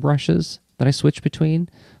collections of brushes that I switch between.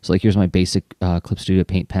 So like here's my basic Clip Studio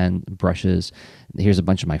Paint pen brushes. Here's a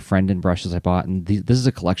bunch of my Frendon brushes I bought, and this is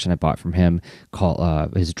a collection I bought from him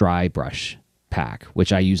called his dry brush pack,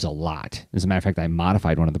 which I use a lot. As a matter of fact, I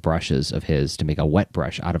modified one of the brushes of his to make a wet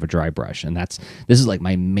brush out of a dry brush, and this is like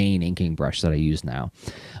my main inking brush that I use now.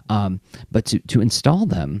 But to install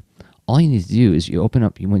them, all you need to do is you open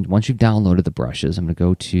up, once you've downloaded the brushes, I'm going to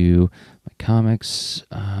go to my comics,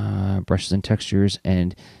 brushes and textures,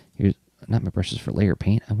 and here's not my brushes for layer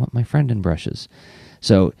paint. I want my friend in brushes.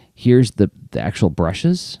 So here's the actual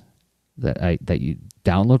brushes that you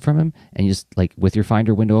download from him, and you just like with your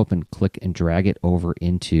Finder window open, click and drag it over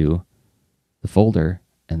into the folder,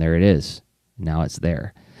 and there it is. Now it's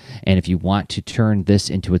there. And if you want to turn this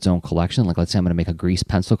into its own collection, like let's say I'm going to make a grease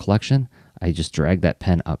pencil collection, I just drag that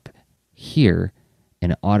pen up here,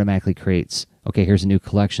 and it automatically creates, okay, here's a new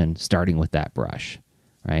collection starting with that brush,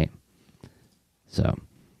 right? So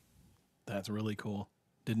that's really cool.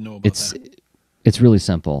 Didn't know about that. It's really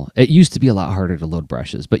simple. It used to be a lot harder to load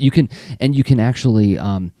brushes, but you can actually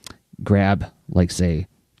grab, like, say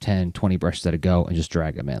 10, 20 brushes at a go and just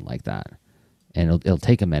drag them in like that. And it'll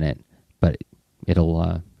take a minute, but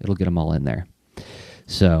it'll get them all in there.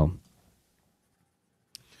 So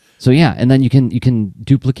yeah, and then you can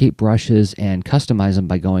duplicate brushes and customize them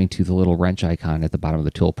by going to the little wrench icon at the bottom of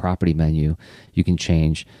the tool property menu. You can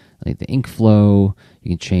change like the ink flow.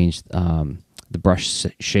 You can change the brush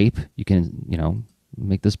shape. You can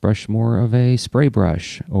make this brush more of a spray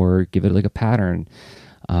brush or give it like a pattern.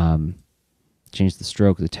 Change the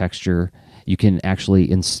stroke, the texture. You can actually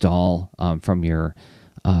install from your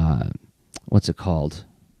what's it called?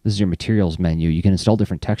 This is your materials menu. You can install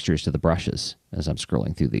different textures to the brushes. As I'm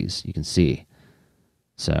scrolling through these, you can see.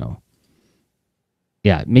 So,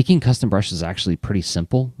 yeah, making custom brushes is actually pretty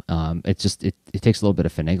simple. It's just it takes a little bit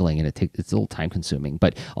of finagling, and it's a little time consuming.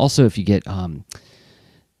 But also, if you get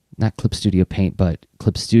not Clip Studio Paint, but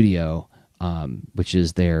Clip Studio, which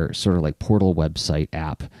is their sort of like portal website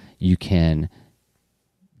app, you can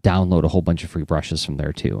download a whole bunch of free brushes from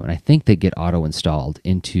there too. And I think they get auto installed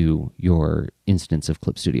into your instance of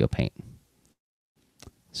Clip Studio Paint.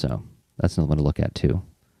 So that's another one to look at too.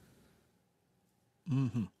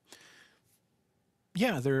 Mm-hmm.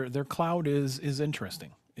 Yeah, their cloud is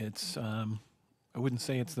interesting. It's I wouldn't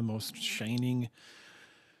say it's the most shining,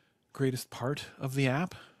 greatest part of the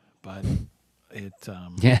app, but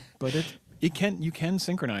you can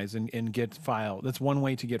synchronize and get file. That's one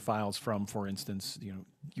way to get files from, for instance,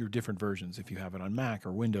 your different versions if you have it on Mac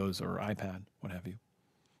or Windows or iPad, what have you.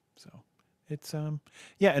 So it's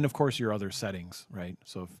and of course your other settings, right?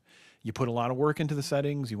 So if you put a lot of work into the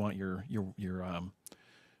settings, you want your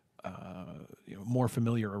more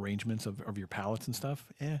familiar arrangements of your palettes and stuff.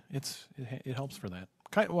 It helps for that.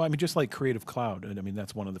 Well, I mean, just like Creative Cloud, and I mean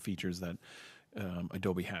that's one of the features that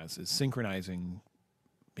Adobe has is synchronizing,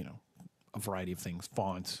 a variety of things,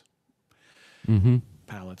 fonts,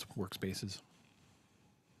 palettes, workspaces.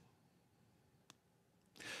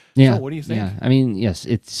 Yeah. So what do you think? Yeah. I mean, yes,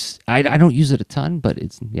 I don't use it a ton, but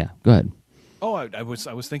go ahead. Oh, I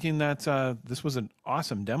was thinking that this was an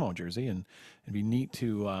awesome demo, Jerzy, and it'd be neat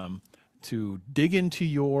to dig into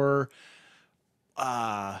your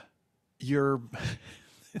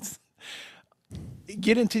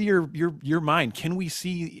get into your mind. Can we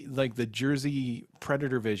see like the Jerzy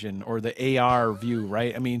Predator vision or the AR view,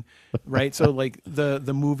 right? I mean, right? So like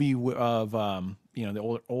the movie of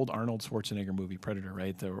the old Arnold Schwarzenegger movie Predator,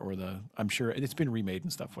 right? I'm sure it's been remade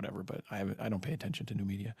and stuff, whatever, but I don't pay attention to new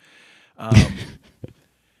media.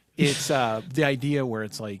 It's the idea where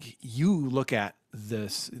it's like you look at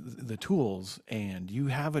the tools and you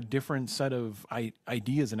have a different set of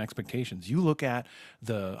ideas and expectations. You look at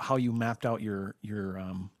how you mapped out your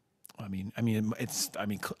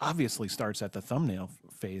obviously starts at the thumbnail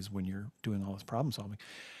phase when you're doing all this problem solving.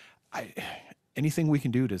 Anything we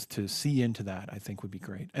can do to see into that, I think would be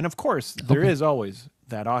great. And of course, there is always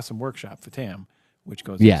that awesome workshop for Tam, which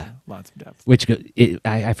goes into lots of depth.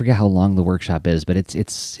 I forget how long the workshop is, but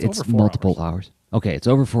it's multiple hours. Okay, it's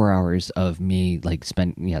over 4 hours of me like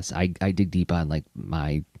I dig deep on like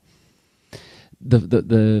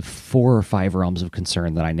the 4 or 5 realms of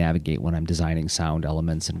concern that I navigate when I'm designing sound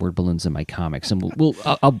elements and word balloons in my comics, and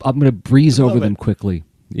I'm gonna breeze over them quickly.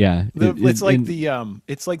 Yeah, it's like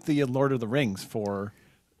the Lord of the Rings for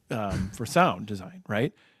sound design,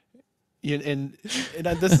 right? And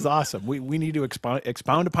this is awesome. We need to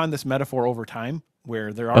expound upon this metaphor over time,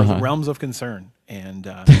 where there are the realms of concern and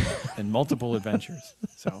multiple adventures.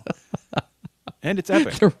 So, and it's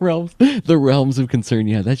epic. The realms of concern.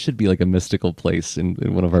 Yeah, that should be like a mystical place in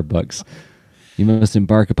one of our books. You must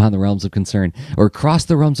embark upon the realms of concern, or cross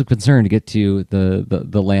the realms of concern to get to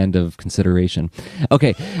the land of consideration.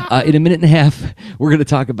 Okay, in a minute and a half, we're going to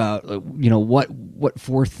talk about what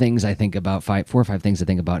 4 things I think about, 4 or 5 things I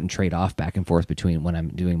think about and trade off back and forth between when I'm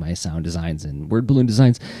doing my sound designs and word balloon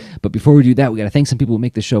designs. But before we do that, we got to thank some people who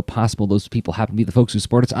make the show possible. Those people happen to be the folks who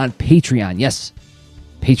support us on Patreon. Yes.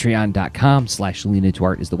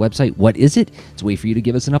 Patreon.com/leanitoart is the website. What is it? It's a way for you to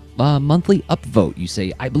give us a monthly upvote. You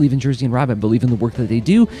say, I believe in Jerzy and Rob, I believe in the work that they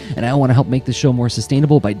do, and I want to help make the show more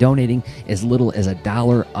sustainable by donating as little as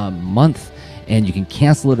 $1 a month. And you can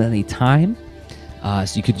cancel it at any time.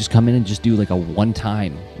 So you could just come in and just do like a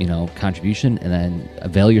one-time, contribution, and then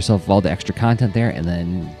avail yourself of all the extra content there, and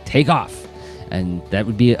then take off. And that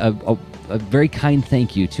would be a very kind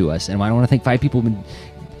thank you to us. And I want to thank 5 people who've been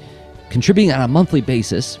contributing on a monthly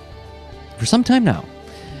basis for some time now.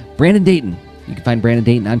 Brandon Dayton. You can find Brandon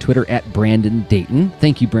Dayton on Twitter at Brandon Dayton.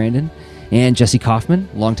 Thank you, Brandon. And Jesse Kaufman,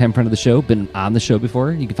 longtime friend of the show, been on the show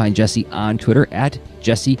before. You can find Jesse on Twitter at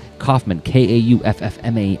Jesse Kaufman,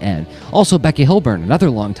 Kauffman. Also, Becca Hilburn, another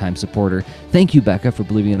longtime supporter. Thank you, Becca, for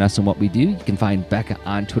believing in us and what we do. You can find Becca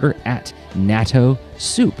on Twitter at Natto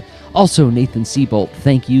Soup. Also, Nathan Seabolt.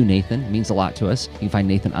 Thank you, Nathan. It means a lot to us. You can find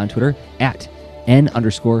Nathan on Twitter at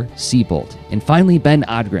N_Seabolt. And finally, Ben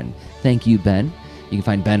Odgren. Thank you, Ben. You can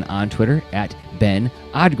find Ben on Twitter at Ben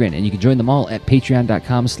Odgren. And you can join them all at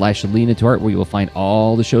patreon.com/leanitoart, where you will find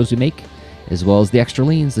all the shows we make, as well as the extra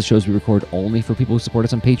leans, the shows we record only for people who support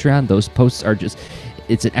us on Patreon. Those posts are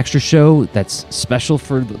it's an extra show that's special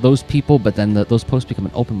for those people, but then those posts become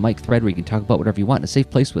an open mic thread where you can talk about whatever you want in a safe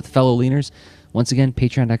place with fellow leaners. Once again,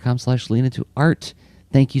 patreon.com/leanitoart.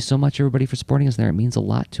 Thank you so much, everybody, for supporting us there. It means a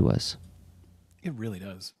lot to us. It really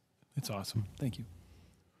does. It's awesome. Thank you.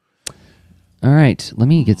 All right, let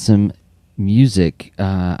me get some music.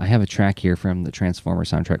 I have a track here from the Transformer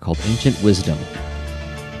soundtrack called Ancient Wisdom.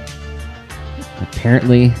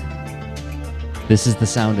 Apparently, this is the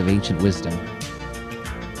sound of ancient wisdom.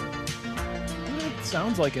 It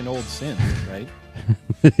sounds like an old synth, right?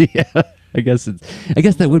 Yeah, I guess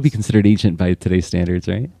that would be considered ancient by today's standards,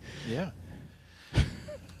 right? Yeah.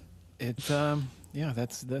 It yeah, that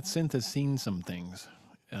synth has seen some things,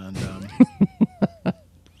 and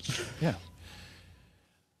yeah.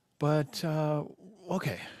 But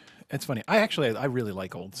okay, it's funny. I really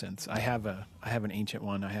like old synths. I have an ancient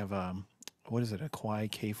one. I have what is it? A Kwai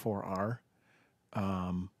K4R,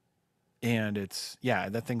 and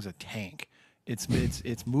that thing's a tank. It's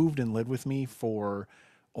moved and lived with me for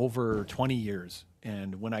over 20 years.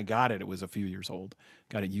 And when I got it, it was a few years old.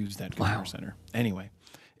 Got it used at Guitar Center. Anyway,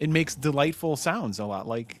 it makes delightful sounds, a lot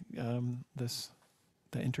like the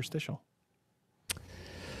interstitial.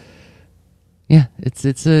 Yeah, it's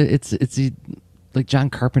like John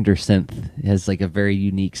Carpenter synth has like a very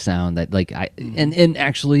unique sound that and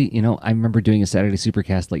actually, I remember doing a Saturday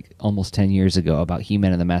Supercast like almost 10 years ago about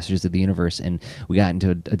He-Man and the Masters of the Universe, and we got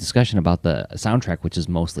into a discussion about the soundtrack, which is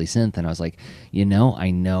mostly synth, and I was like,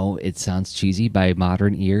 I know it sounds cheesy by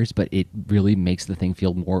modern ears, but it really makes the thing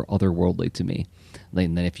feel more otherworldly to me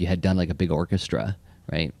than if you had done like a big orchestra,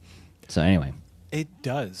 right? So anyway. It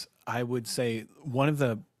does. I would say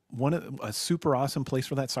a super awesome place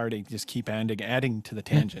for that. Sorry to just keep adding to the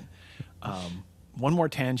tangent. One more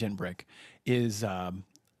tangent, Brick, is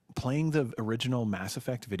playing the original Mass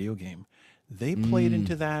Effect video game. They played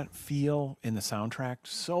into that feel in the soundtrack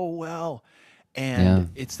so well. And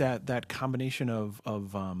it's that combination of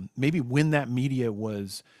maybe when that media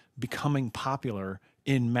was becoming popular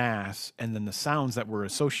in mass, and then the sounds that were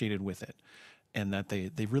associated with it. And that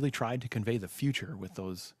they really tried to convey the future with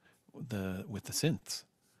the synths.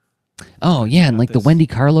 Oh, yeah, and like the Wendy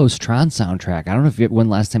Carlos Tron soundtrack. I don't know when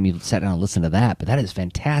last time you sat down and listened to that, but that is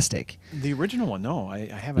fantastic. The original one, no, I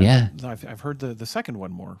haven't. Yeah. I've heard the second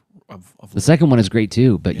one more. The second one is great,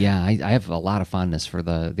 too, but I have a lot of fondness for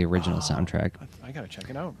the original soundtrack. I got to check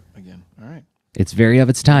it out again. All right. It's very of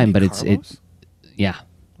its time, Wendy but Carlos? yeah.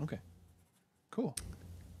 Okay, cool.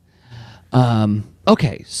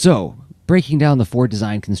 Okay, so breaking down the 4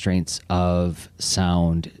 design constraints of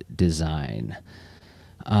sound design.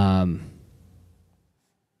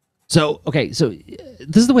 So this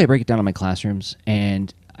is the way I break it down in my classrooms,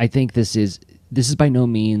 and I think this is by no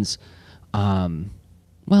means,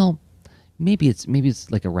 maybe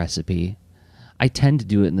it's like a recipe. I tend to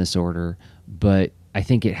do it in this order, but I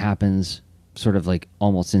think it happens sort of like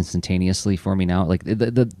almost instantaneously for me now. Like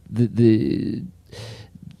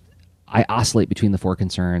I oscillate between the 4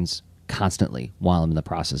 concerns constantly while I'm in the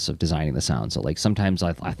process of designing the sound. So like sometimes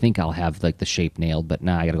I think I'll have like the shape nailed, but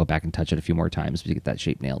now I got to go back and touch it a few more times to get that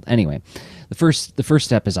shape nailed. Anyway, the first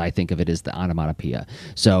step, as I think of it, is the onomatopoeia.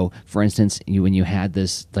 So for instance, when you had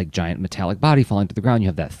this like giant metallic body falling to the ground, you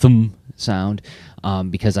have that thump sound,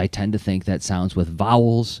 because I tend to think that sounds with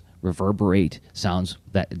vowels reverberate, sounds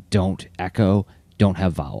that don't echo don't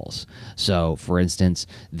have vowels. So for instance,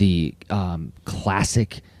 the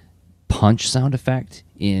classic punch sound effect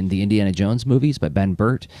in the Indiana Jones movies by Ben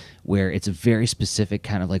Burt, where it's a very specific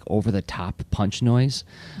kind of like over the top punch noise.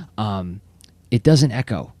 It doesn't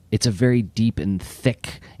echo. It's a very deep and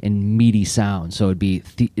thick and meaty sound. So it'd be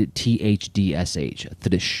THDSH,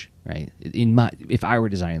 thdish, right? If I were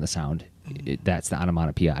designing the sound, that's the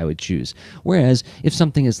onomatopoeia I would choose. Whereas if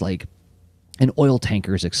something is like an oil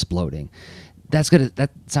tanker is exploding, that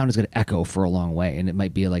sound is gonna echo for a long way, and it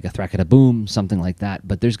might be like a thrackata boom, something like that.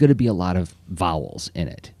 But there's gonna be a lot of vowels in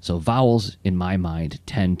it. So vowels, in my mind,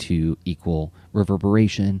 tend to equal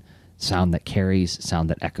reverberation, sound that carries, sound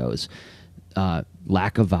that echoes.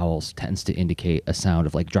 Lack of vowels tends to indicate a sound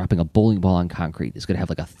of like dropping a bowling ball on concrete. It's gonna have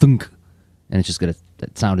like a thunk, and it's just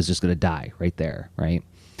that sound is just gonna die right there, right?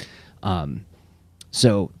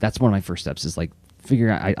 So that's one of my first steps is like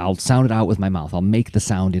figure out, I'll sound it out with my mouth. I'll make the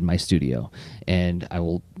sound in my studio, and I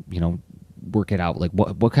will, work it out. Like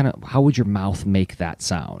how would your mouth make that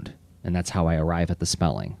sound? And that's how I arrive at the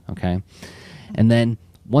spelling. Okay. And then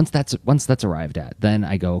once that's arrived at, then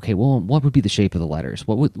I go, okay, well, what would be the shape of the letters?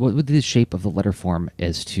 What would be the shape of the letter form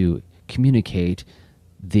as to communicate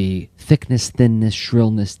the thickness, thinness,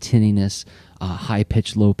 shrillness, tinniness, high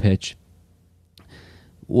pitch, low pitch?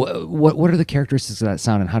 What are the characteristics of that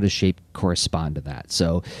sound, and how does shape correspond to that?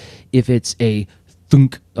 So if it's a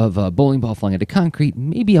thunk of a bowling ball falling into concrete,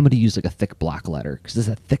 maybe I'm going to use like a thick block letter because it's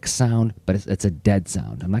a thick sound, but it's a dead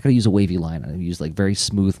sound. I'm not going to use a wavy line. I'm going to use like very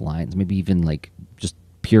smooth lines, maybe even like just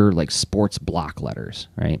pure like sports block letters,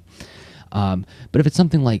 right? But if it's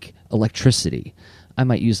something like electricity, I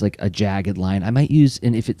might use like a jagged line. I might use,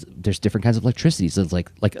 and there's different kinds of electricity. So it's like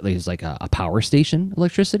there's like a power station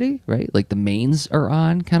electricity, right? Like the mains are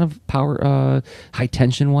on kind of power, high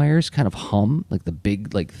tension wires kind of hum, like the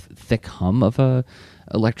big, like thick hum of a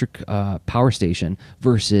electric power station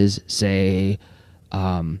versus say,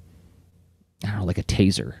 I don't know, like a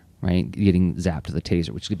taser, right? Getting zapped with a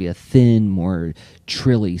taser, which could be a thin, more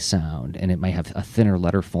trilly sound, and it might have a thinner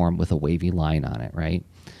letter form with a wavy line on it, right?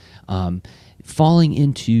 Falling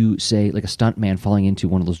into, say, like a stuntman falling into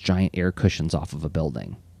one of those giant air cushions off of a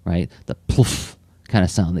building, right? The ploof kind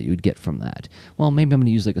of sound that you would get from that. Well, maybe I'm going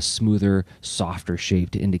to use like a smoother, softer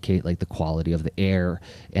shape to indicate like the quality of the air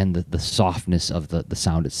and the softness of the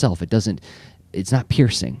sound itself. It's not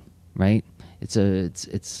piercing, right? It's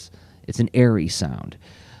an airy sound.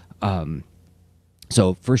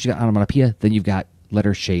 So first you got onomatopoeia, then you've got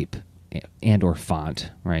letter shape and or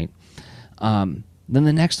font, right? Then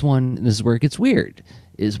the next one, and this is where it gets weird,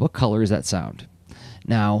 is what color is that sound?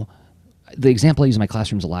 Now, the example I use in my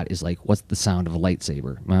classrooms a lot is like, what's the sound of a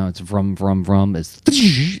lightsaber? Well, it's vrum, vrum, vrum. It's,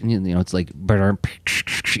 it's like,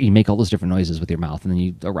 you make all those different noises with your mouth, and then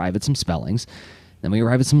you arrive at some spellings. Then we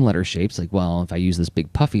arrive at some letter shapes, like, well, if I use this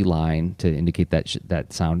big puffy line to indicate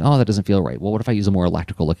that sound, that doesn't feel right. Well, what if I use a more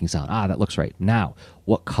electrical looking sound? That looks right. Now,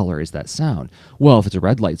 what color is that sound? Well, if it's a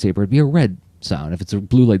red lightsaber, it'd be a red sound. If it's a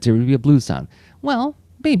blue lightsaber, it'd be a blue sound. Well,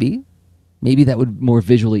 maybe that would more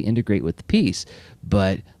visually integrate with the piece,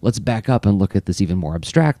 but let's back up and look at this even more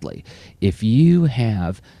abstractly. If you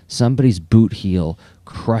have somebody's boot heel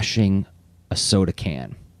crushing a soda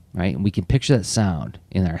can, right, and we can picture that sound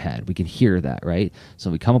in our head, we can hear that, right? So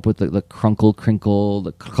we come up with the crunkle, crinkle,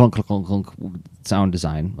 the clunk, clunk, clunk sound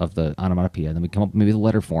design of the onomatopoeia, and then we come up with maybe the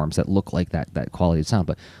letter forms that look like that quality of sound,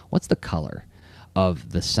 but what's the color of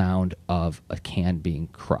the sound of a can being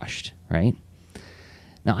crushed, right?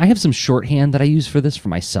 Now, I have some shorthand that I use for this for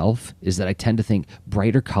myself, is that I tend to think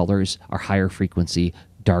brighter colors are higher frequency,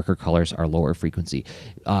 darker colors are lower frequency.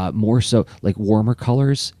 More so, like warmer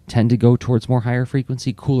colors tend to go towards more higher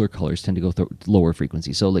frequency, cooler colors tend to go lower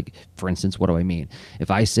frequency. So, like, for instance, what do I mean?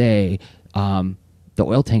 If I say the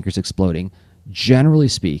oil tanker's exploding, generally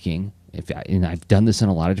speaking, and I've done this in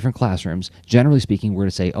a lot of different classrooms, generally speaking, we're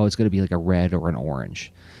to say, it's going to be like a red or an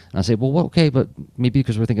orange. And I'll say, well, okay, but maybe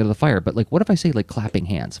because we're thinking of the fire. But like, what if I say like clapping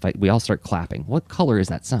hands? We all start clapping, what color is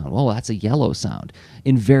that sound? Well, that's a yellow sound.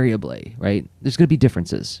 Invariably, right? There's going to be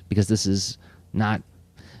differences because this is not,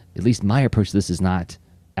 at least my approach to this is not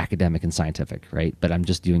academic and scientific, right? But I'm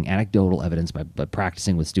just doing anecdotal evidence by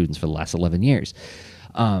practicing with students for the last 11 years.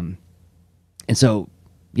 And so,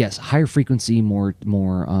 yes, higher frequency, more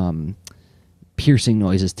piercing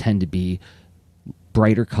noises tend to be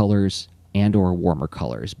brighter colors and or warmer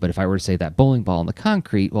colors. But if I were to say that bowling ball on the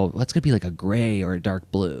concrete, well, that's going to be like a gray or a dark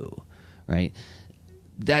blue, right?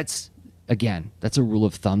 That's a rule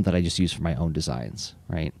of thumb that I just use for my own designs,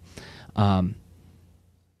 right? And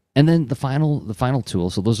then the final tool,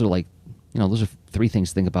 so those are like, those are three things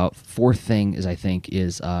to think about. Fourth thing is, I think,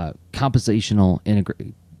 is compositional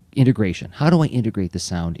integration. How do I integrate the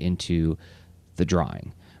sound into the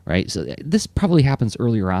drawing, right? So this probably happens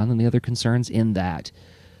earlier on than the other concerns, in that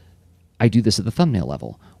I do this at the thumbnail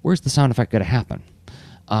level. Where's the sound effect going to happen?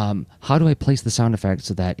 How do I place the sound effect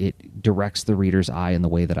so that it directs the reader's eye in the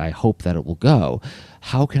way that I hope that it will go?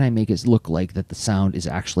 How can I make it look like that the sound is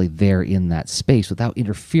actually there in that space without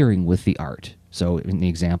interfering with the art? So in the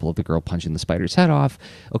example of the girl punching the spider's head off,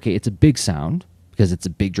 okay, it's a big sound because it's a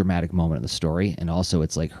big dramatic moment in the story, and also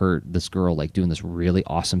it's like this girl like doing this really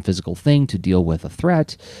awesome physical thing to deal with a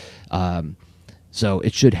threat. So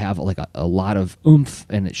it should have like a lot of oomph,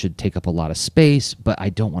 and it should take up a lot of space, but I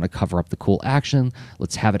don't want to cover up the cool action.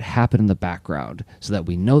 Let's have it happen in the background so that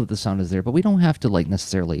we know that the sound is there, but we don't have to like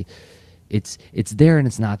necessarily, it's there and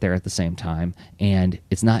it's not there at the same time, and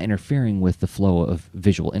it's not interfering with the flow of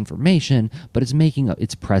visual information, but it's making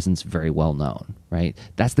its presence very well known, right?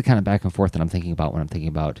 That's the kind of back and forth that I'm thinking about when I'm thinking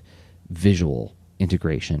about visual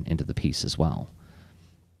integration into the piece as well.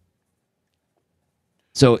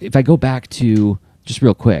 So if I go back to, just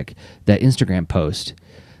real quick, that Instagram post,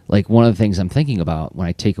 like one of the things I'm thinking about when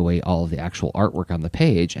I take away all of the actual artwork on the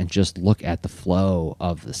page and just look at the flow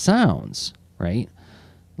of the sounds, right?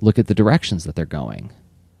 Look at the directions that they're going,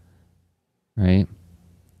 right?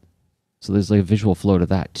 So there's like a visual flow to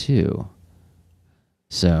that too.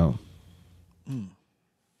 So,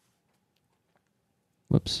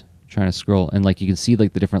 whoops. Trying to scroll, and like you can see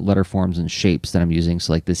like the different letter forms and shapes that I'm using.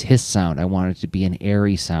 So like this hiss sound, I wanted it to be an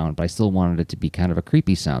airy sound, but I still wanted it to be kind of a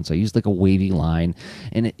creepy sound. So I used like a wavy line,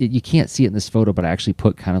 and you can't see it in this photo, but I actually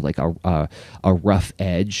put kind of like a rough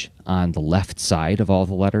edge on the left side of all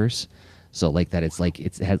the letters. So like that, it's like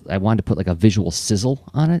I wanted to put like a visual sizzle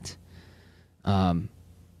on it. And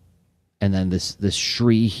then this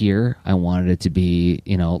shri here, I wanted it to be,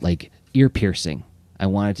 you know, like ear piercing. I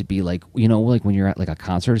want it to be like, you know, like when you're at like a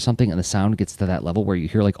concert or something and the sound gets to that level where you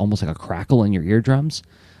hear like almost like a crackle in your eardrums.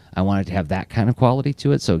 I wanted to have that kind of quality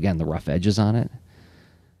to it. So again, the rough edges on it.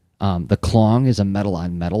 The clong is a metal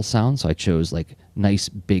on metal sound. So I chose like nice,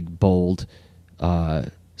 big, bold,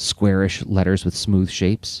 squarish letters with smooth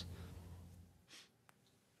shapes.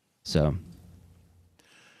 So.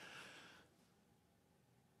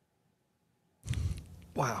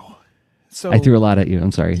 Wow. So I threw a lot at you.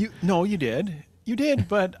 I'm sorry. No, you did. You did,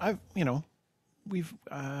 but I've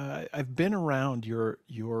been around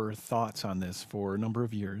your thoughts on this for a number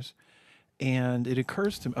of years, and it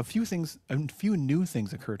occurs to me a few new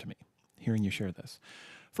things occur to me hearing you share this.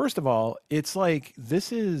 First of all, it's like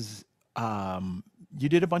this is you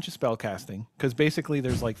did a bunch of spell casting, because basically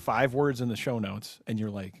there's like 5 words in the show notes, and you're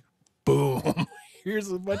like, boom,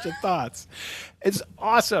 here's a bunch of thoughts. It's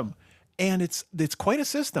awesome. And it's quite a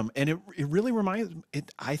system, and it really reminds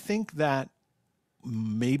it. I think that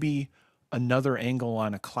maybe another angle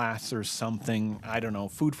on a class or something, I don't know,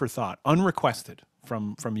 food for thought, unrequested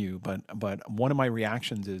from you, but one of my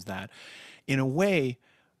reactions is that in a way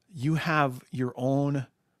you have your own,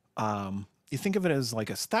 you think of it as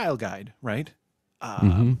like a style guide, right?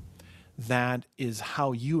 That is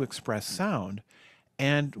how you express sound.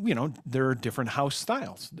 And, you know, there are different house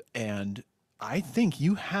styles, and I think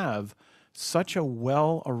you have such a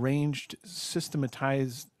well-arranged,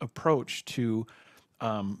 systematized approach to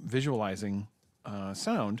visualizing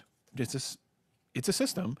sound. It's a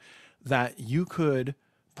system that you could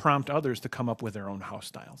prompt others to come up with their own house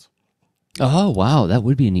styles. Oh wow, that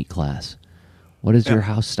would be a neat class. What is your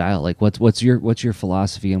house style like? What's your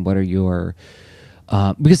philosophy, and what are your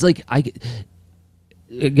because like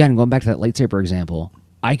again, going back to that lightsaber example,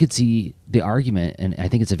 I could see the argument, and I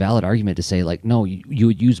think it's a valid argument to say, like, no, you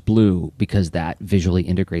would use blue because that visually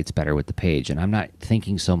integrates better with the page. And I'm not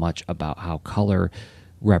thinking so much about how color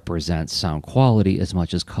represents sound quality as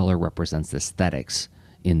much as color represents the aesthetics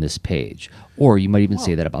in this page. Or you might even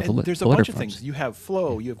say that about there's a bunch of things. You have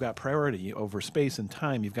flow, you've got priority over space and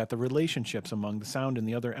time, you've got the relationships among the sound and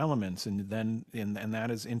the other elements, and then and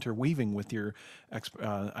that is interweaving with your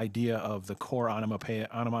idea of the core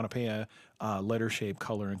onomatopoeia, letter shape,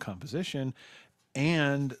 color, and composition,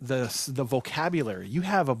 and the vocabulary. You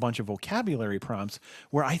have a bunch of vocabulary prompts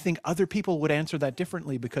where I think other people would answer that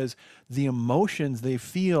differently, because the emotions they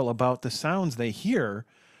feel about the sounds they hear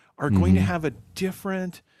are going to have a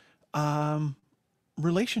different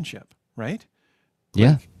relationship, right?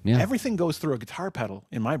 Yeah, like, everything goes through a guitar pedal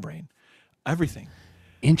in my brain. Everything.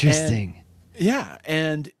 Interesting.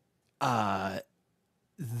 And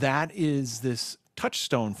that is this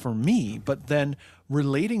touchstone for me. But then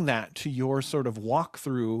relating that to your sort of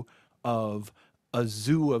walkthrough of a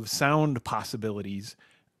zoo of sound possibilities,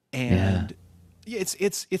 and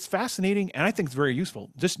it's fascinating, and I think it's very useful.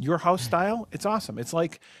 Just your house style, it's awesome. It's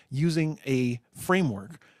like using a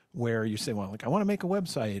framework where you say, well, like I want to make a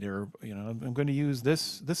website, or I'm going to use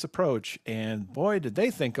this approach, and boy, did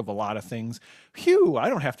they think of a lot of things. Phew, I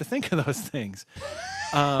don't have to think of those things.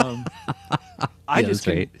 I Yeah, just that's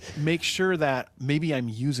can right. make sure that maybe I'm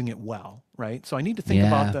using it well, right? So I need to think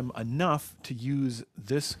about Yeah. them enough to use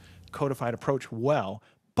this codified approach well,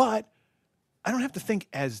 but I don't have to think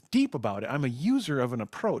as deep about it. I'm a user of an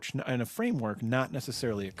approach and a framework, not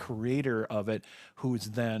necessarily a creator of it who's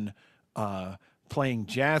then playing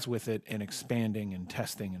jazz with it and expanding and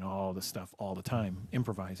testing and all the stuff all the time,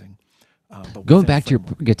 improvising, but Going within a back to your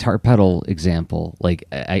framework. guitar pedal example, like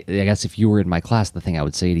I guess if you were in my class, the thing I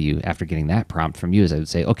would say to you after getting that prompt from you is I would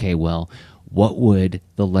say, okay, well, what would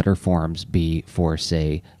the letter forms be for,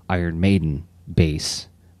 say, Iron Maiden bass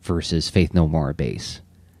versus Faith No More bass,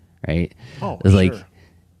 right? Oh, It's like,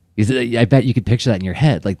 sure. I bet you could picture that in your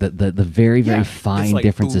head, like the very, very Yeah. It's fine like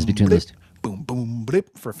differences boom, between blip, those two. boom, boom,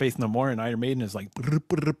 blip for Faith No More, and Iron Maiden is like brr,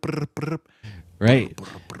 brr, brr, brr, brr, Right. brr,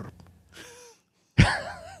 brr,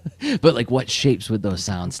 But like what shapes would those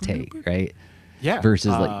sounds brr, take, brr. right? Yeah.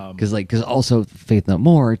 Versus because also Faith No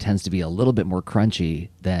More tends to be a little bit more crunchy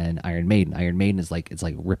than Iron Maiden. Iron Maiden is like it's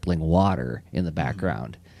like rippling water in the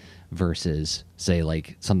background, versus say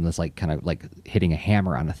like something that's like kind of like hitting a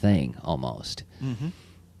hammer on a thing almost.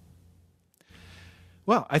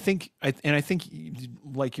 Well, I think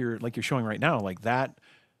like you're showing right now, like that,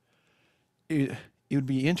 it would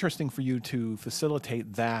be interesting for you to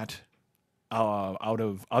facilitate that out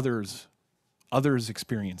of others'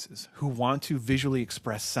 experiences who want to visually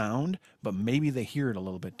express sound, but maybe they hear it a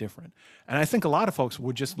little bit different. And I think a lot of folks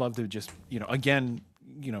would just love to just, again,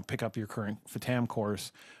 pick up your current FATAM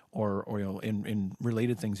course, or in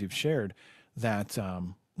related things you've shared, that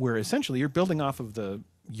where essentially you're building off of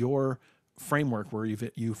your framework, where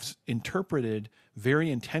you've interpreted very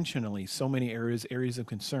intentionally so many areas of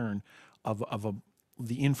concern of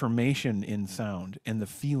the information in sound and the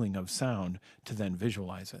feeling of sound to then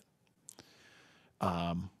visualize it.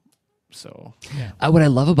 So yeah. What I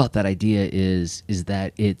love about that idea is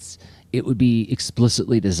that it would be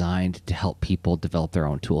explicitly designed to help people develop their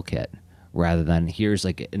own toolkit, rather than here's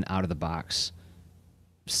like an out of the box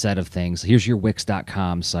set of things. Here's your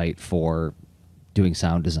Wix.com site for doing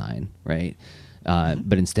sound design, right?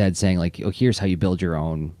 But instead saying like, oh, here's how you build your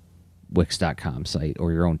own Wix.com site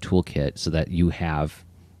or your own toolkit, so that you have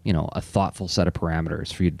a thoughtful set of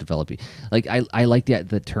parameters for you to develop. Like I like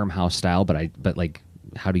the term house style, but like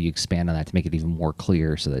how do you expand on that to make it even more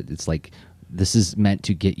clear, so that it's like this is meant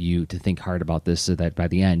to get you to think hard about this, so that by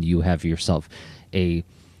the end you have yourself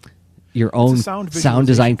your It's own a sound sound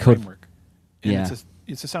design visualization code. framework. And Yeah.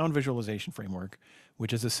 it's a sound visualization framework,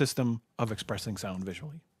 which is a system of expressing sound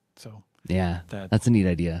visually. So Yeah, that that's a neat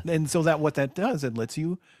idea. and so that what that does, it lets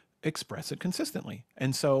you express it consistently.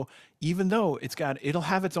 And so even though it'll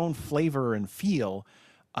have its own flavor and feel,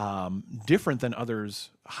 different than others'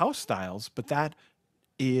 house styles, but that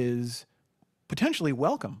is potentially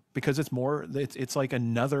welcome, because it's like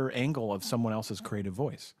another angle of someone else's creative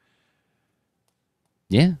voice.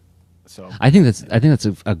 Yeah, So I think that's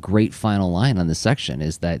a great final line on this section,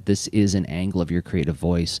 is that this is an angle of your creative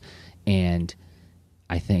voice, and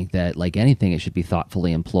I think that like anything, it should be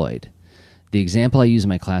thoughtfully employed. The example I use in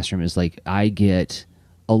my classroom is like I get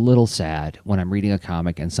a little sad when I'm reading a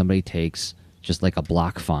comic and somebody takes just like a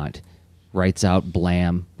block font, writes out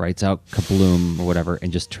blam, writes out kabloom or whatever,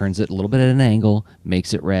 and just turns it a little bit at an angle,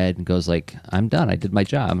 makes it red, and goes like, "I'm done. I did my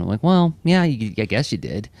job." And I'm like, "Well, yeah, I guess you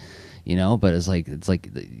did." But it's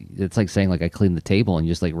like saying like I cleaned the table and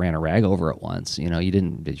you just like ran a rag over it once. You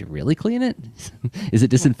didn't. Did you really clean it? Is it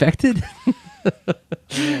disinfected?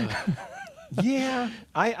 yeah,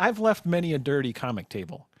 I've left many a dirty comic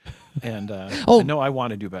table, and I Oh, know I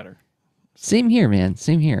want to do better. same here, man.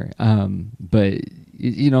 Same here. But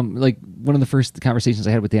like one of the first conversations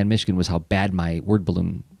I had with Dan Michigan was how bad my word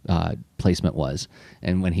balloon placement was,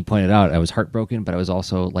 and when he pointed out, I was heartbroken, but I was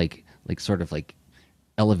also like sort of like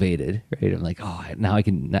elevated, right? I'm like, oh, now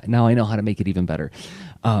I know how to make it even better.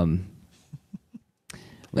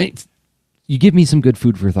 Wait, you give me some good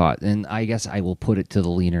food for thought, and I guess I will put it to the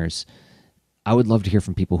leaners. I would love to hear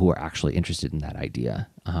from people who are actually interested in that idea.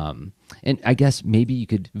 And I guess maybe you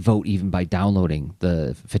could vote even by downloading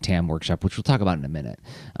the FATAM workshop, which we'll talk about in a minute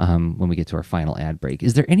when we get to our final ad break.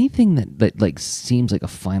 Is there anything that like seems like a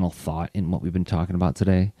final thought in what we've been talking about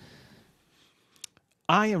today?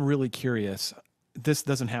 I am really curious. This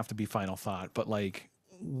doesn't have to be final thought, but like,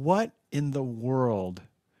 what in the world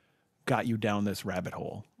got you down this rabbit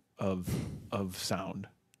hole of sound?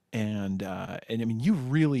 And I mean,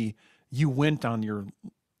 you went on your.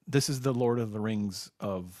 This is the Lord of the Rings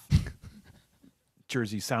of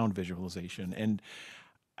Jersey sound visualization, and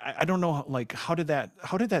I don't know, like, how did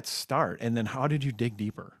that start? And then how did you dig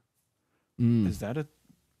deeper? Mm, Is that a,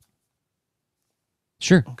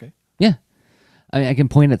 sure. okay? Yeah. I can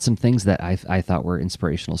point at some things that I thought were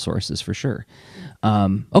inspirational sources for sure.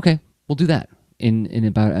 Okay, we'll do that in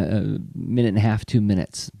about a minute and a half, 2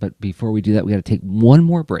 minutes. But before we do that, we got to take one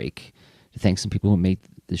more break to thank some people who made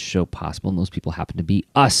this show possible, and those people happen to be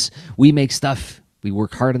us. We make stuff. We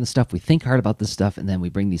work hard on the stuff. We think hard about this stuff, and then we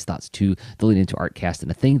bring these thoughts to the Lead Into Art Cast.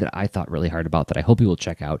 And a thing that I thought really hard about that I hope you will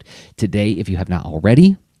check out today, if you have not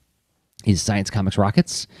already, is Science Comics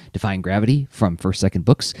Rockets, Defying Gravity from First Second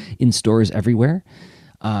Books, in stores everywhere.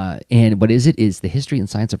 And what is it is the history and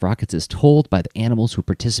science of rockets is told by the animals who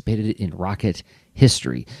participated in rocket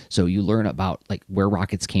history. So you learn about like where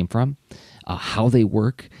rockets came from, how they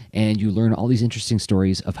work, and you learn all these interesting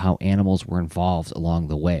stories of how animals were involved along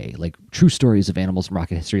the way. Like true stories of animals in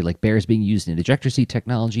rocket history, like bears being used in ejector seat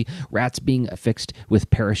technology, rats being affixed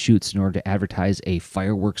with parachutes in order to advertise a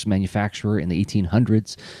fireworks manufacturer in the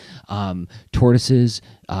 1800s, tortoises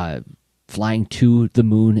flying to the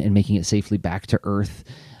moon and making it safely back to Earth,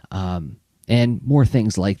 and more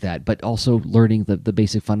things like that. But also learning the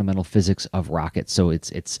basic fundamental physics of rockets. So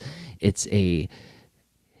it's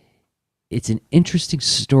an interesting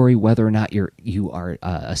story whether or not you are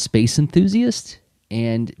a space enthusiast.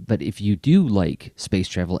 But if you do like space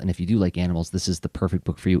travel and if you do like animals, this is the perfect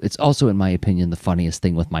book for you. It's also, in my opinion, the funniest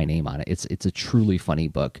thing with my name on it. It's a truly funny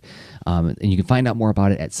book, and you can find out more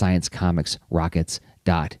about it at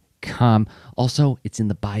sciencecomicsrockets.com. Also, it's in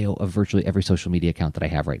the bio of virtually every social media account that I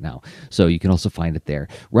have right now, so you can also find it there.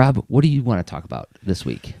 Rob, what do you want to talk about this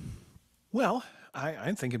week? Well,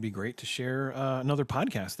 I think it'd be great to share another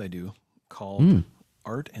podcast I do called Mm,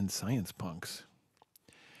 Art and Science Punks.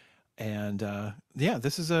 And yeah,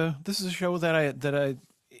 this is a show that I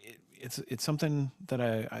it's something that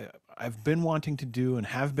I've been wanting to do and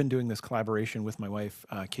have been doing this collaboration with my wife,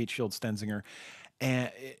 Kate Shield Stenzinger,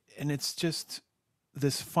 and it's just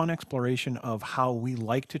this fun exploration of how we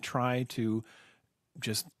like to try to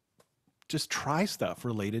just try stuff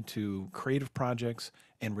related to creative projects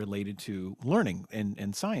and related to learning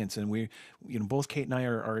and science. And we, both Kate and I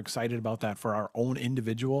are excited about that for our own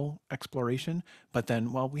individual exploration. But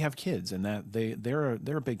then, well, we have kids, and that they're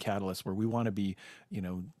a big catalyst where we want to be,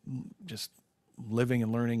 just living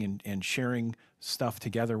and learning and sharing stuff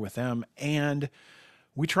together with them. And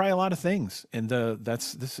we try a lot of things, and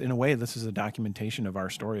that's this in a way this is a documentation of our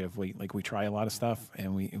story of we try a lot of stuff,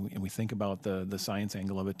 and we think about the science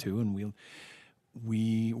angle of it too, and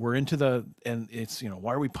we're into the, and it's,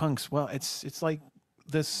 why are we punks? Well, it's like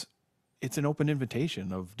this, it's an open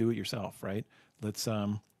invitation of do it yourself, right? Let's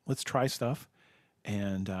try stuff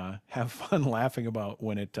and have fun laughing about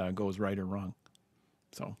when it goes right or wrong.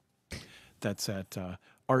 So that's at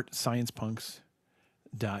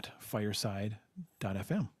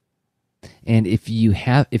artsciencepunks.fireside.fm. And if you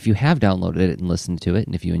have downloaded it and listened to it,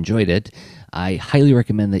 and if you enjoyed it, I highly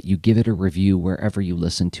recommend that you give it a review wherever you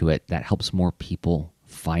listen to it. That helps more people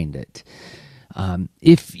find it.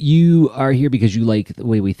 If you are here because you like the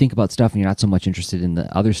way we think about stuff and you're not so much interested in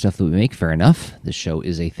the other stuff that we make, fair enough. This show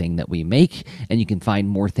is a thing that we make, and you can find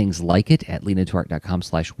more things like it at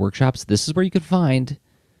leanintoart.com/workshops. This is where you can find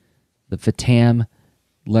the FATAM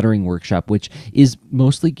lettering workshop, which is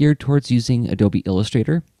mostly geared towards using Adobe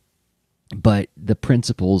Illustrator. But the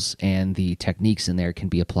principles and the techniques in there can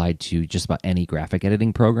be applied to just about any graphic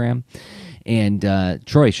editing program. And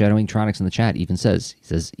Troy, Shadowing Tronics in the chat, he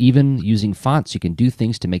says, even using fonts, you can do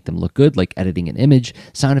things to make them look good, like editing an image.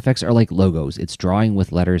 Sound effects are like logos. It's drawing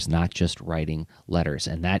with letters, not just writing letters.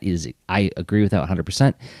 And that is, I agree with that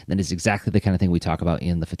 100%. That is exactly the kind of thing we talk about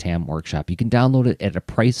in the FATAM workshop. You can download it at a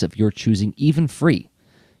price of your choosing, even free.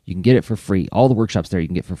 You can get it for free. All the workshops there you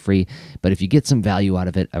can get for free. But if you get some value out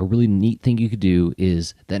of it, a really neat thing you could do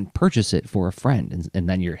is then purchase it for a friend. And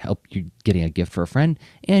then you're getting a gift for a friend,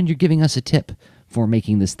 and you're giving us a tip for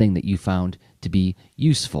making this thing that you found to be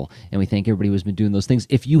useful. And we thank everybody who's been doing those things.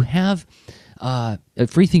 If you have a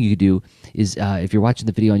free thing you could do is if you're watching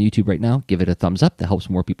the video on YouTube right now, give it a thumbs up. That helps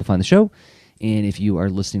more people find the show. And if you are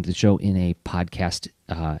listening to the show in a podcast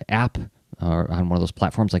app, or on one of those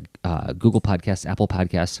platforms like Google Podcasts, Apple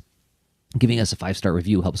Podcasts, giving us a 5-star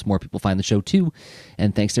review helps more people find the show too.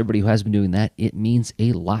 And thanks to everybody who has been doing that. It means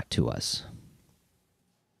a lot to us.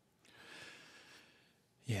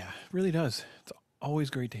 Yeah, it really does. It's always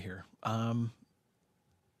great to hear.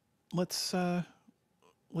 Let's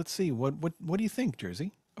see. What do you think, Jerzy,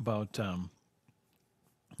 about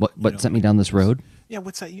What sent me down this road? yeah,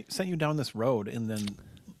 what sent you down this road? And then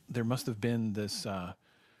there must have been this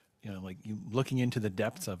like you looking into the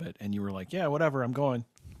depths of it, and you were like, yeah, whatever, I'm going.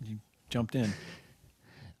 You jumped in.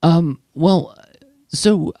 Well,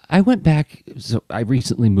 so I went back. So I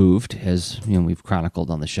recently moved, as you know, we've chronicled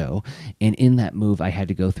on the show. And in that move, I had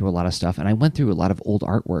to go through a lot of stuff, and I went through a lot of old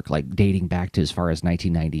artwork, like dating back to as far as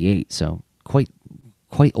 1998. So quite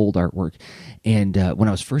old artwork. And when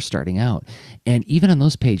I was first starting out, and even on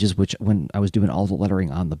those pages, which when I was doing all the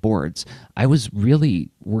lettering on the boards, I was really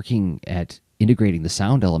working at integrating the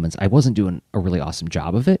sound elements. I wasn't doing a really awesome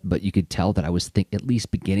job of it, but you could tell that I was at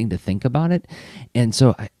least beginning to think about it. And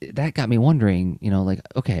so that got me wondering, like,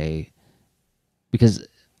 okay, because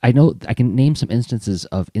I know I can name some instances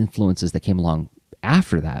of influences that came along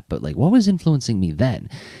after that, but like, what was influencing me then?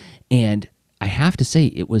 And I have to say,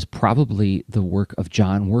 it was probably the work of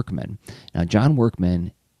John Workman. Now, John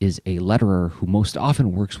Workman is a letterer who most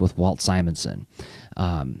often works with Walt Simonson.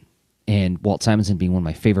 And Walt Simonson being one of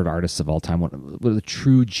my favorite artists of all time, one of the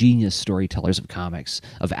true genius storytellers of comics,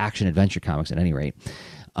 of action adventure comics at any rate.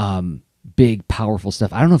 Big, powerful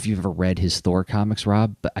stuff. I don't know if you've ever read his Thor comics,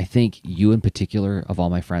 Rob, but I think you in particular, of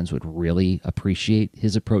all my friends, would really appreciate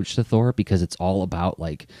his approach to Thor, because it's all about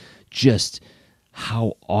like just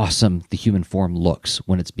how awesome the human form looks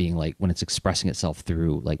when it's being like, when it's expressing itself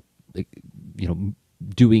through like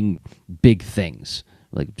doing big things,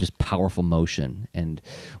 like just powerful motion. And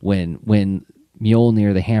when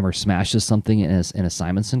Mjolnir the hammer smashes something in a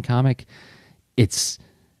Simonson comic, it's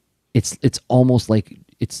almost like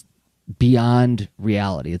it's beyond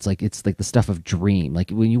reality. It's like the stuff of dream. Like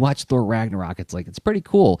when you watch Thor Ragnarok, it's like, it's pretty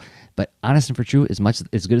cool. But honest and for true, as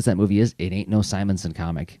good as that movie is, it ain't no Simonson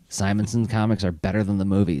comic. Simonson comics are better than the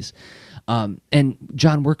movies. And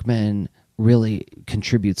John Workman really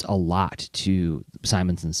contributes a lot to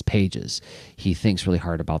Simonson's pages. He thinks really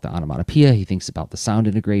hard about the onomatopoeia. He thinks about the sound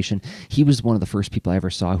integration. He was one of the first people I ever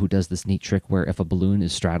saw who does this neat trick where if a balloon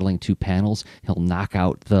is straddling two panels, he'll knock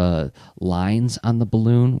out the lines on the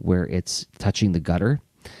balloon where it's touching the gutter.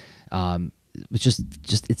 It's just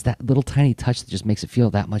it's that little tiny touch that just makes it feel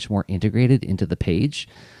that much more integrated into the page.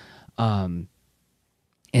 And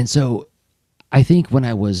so I think when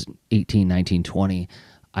I was 18, 19, 20,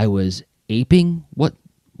 I was aping what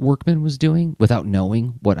Workman was doing without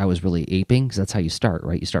knowing what I was really aping, because that's how you start,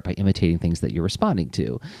 right? You start by imitating things that you're responding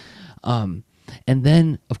to. And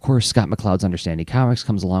then, of course, Scott McCloud's Understanding Comics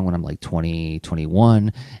comes along when I'm like 20,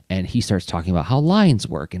 21, and he starts talking about how lines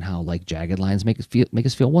work and how like jagged lines make us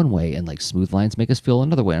feel one way and like smooth lines make us feel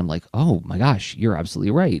another way. And I'm like, oh my gosh, you're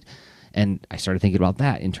absolutely right. And I started thinking about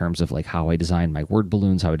that in terms of like how I design my word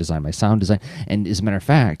balloons, how I design my sound design. And as a matter of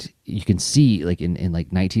fact, you can see like in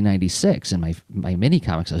like 1996 in my mini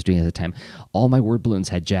comics I was doing at the time, all my word balloons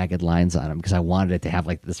had jagged lines on them because I wanted it to have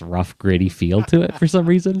like this rough, gritty feel to it for some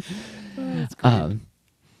reason. That's great.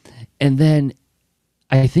 And then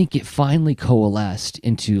I think it finally coalesced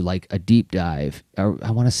into like a deep dive.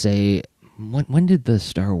 I want to say, when did the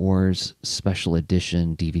Star Wars special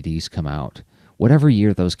edition DVDs come out? Whatever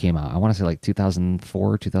year those came out, I want to say like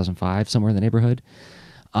 2004, 2005, somewhere in the neighborhood.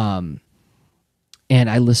 And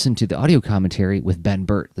I listened to the audio commentary with Ben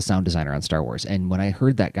Burt, the sound designer on Star Wars. And when I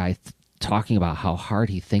heard that guy talking about how hard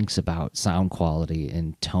he thinks about sound quality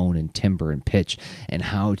and tone and timbre and pitch and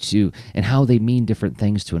how they mean different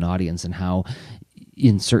things to an audience, and how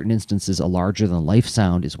in certain instances a larger than life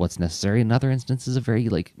sound is what's necessary, in other instances a very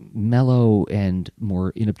like mellow and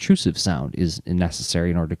more inobtrusive sound is necessary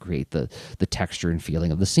in order to create the texture and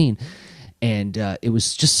feeling of the scene. And it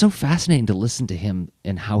was just so fascinating to listen to him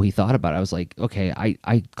and how he thought about it. I was like, okay,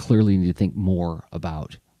 I clearly need to think more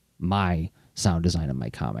about my sound design of my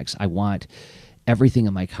comics. I want everything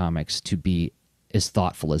in my comics to be as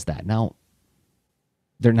thoughtful as that. Now,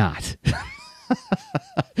 they're not.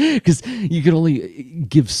 Because you can only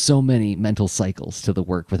give so many mental cycles to the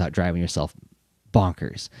work without driving yourself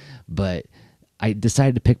bonkers. But I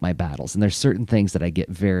decided to pick my battles, and there's certain things that I get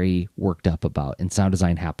very worked up about, and sound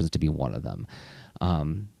design happens to be one of them.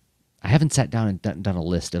 I haven't sat down and done a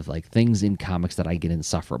list of like things in comics that I get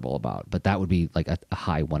insufferable about, but that would be like a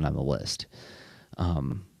high one on the list.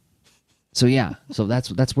 So yeah, so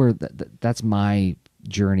that's where that's my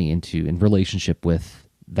journey in relationship with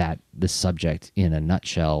this subject in a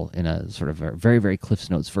nutshell, in a sort of a very, very Cliff's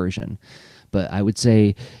Notes version. But I would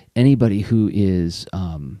say anybody who is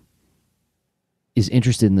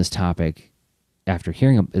interested in this topic after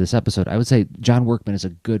hearing this episode, I would say John Workman is a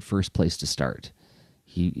good first place to start.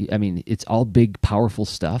 I mean, it's all big, powerful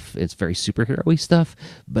stuff. It's very superhero-y stuff,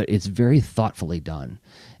 but it's very thoughtfully done.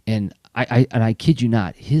 And I kid you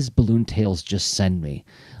not, his balloon tails just send me.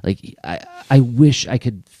 Like, I wish I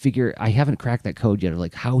could figure, I haven't cracked that code yet of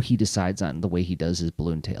like how he decides on the way he does his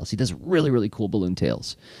balloon tails. He does really, really cool balloon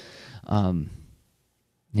tails.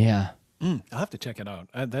 Yeah. I'll have to check it out.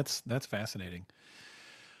 That's fascinating.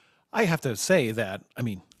 I have to say that, I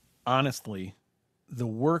mean, honestly,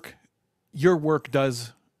 your work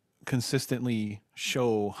does consistently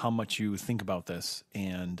show how much you think about this,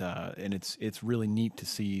 and it's really neat to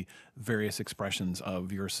see various expressions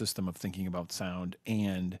of your system of thinking about sound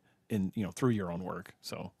and in through your own work.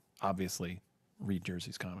 So obviously, read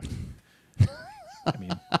Jersey's comics. I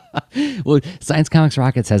mean, Well, Science Comics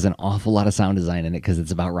Rockets has an awful lot of sound design in it because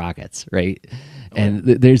it's about rockets, right? And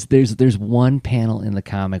there's one panel in the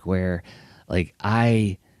comic where, like,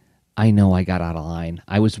 I know I got out of line.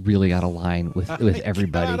 I was really out of line with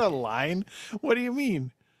everybody. Out of line? What do you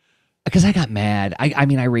mean? Because I got mad. I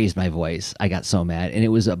mean, I raised my voice. I got so mad, and it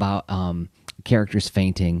was about characters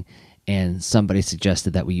fainting, and somebody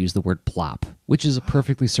suggested that we use the word plop, which is a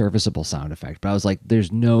perfectly serviceable sound effect. But I was like,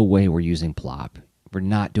 "There's no way we're using plop. We're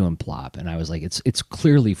not doing plop." And I was like, "It's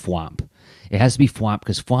clearly fwomp. It has to be fwomp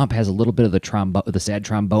because fwomp has a little bit of the sad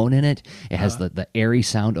trombone in it. It has the airy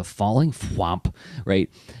sound of falling, fwomp, right?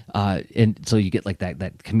 And so you get like that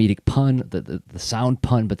comedic pun, the sound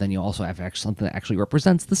pun, but then you also have something that actually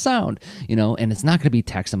represents the sound, And it's not going to be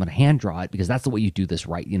text. I'm going to hand draw it because that's the way you do this,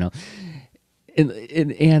 right?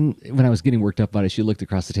 And when I was getting worked up about it, she looked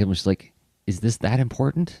across the table and she's like, "Is this that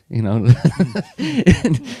important?" and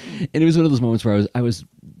it was one of those moments where I was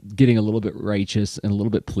getting a little bit righteous and a little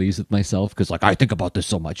bit pleased with myself because, like, I think about this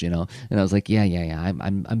so much, And I was like, yeah,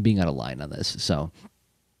 I'm being out of line on this. So,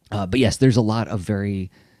 but yes, there's a lot of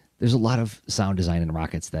sound design in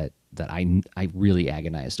Rockets that I really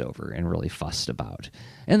agonized over and really fussed about.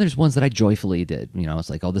 And there's ones that I joyfully did. It's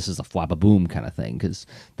like, oh, this is a flop a boom kind of thing because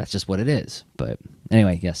that's just what it is. But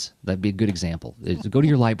anyway, yes, that'd be a good example. Go to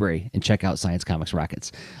your library and check out Science Comics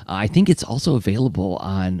Rockets. I think it's also available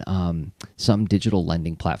on some digital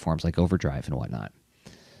lending platforms like Overdrive and whatnot.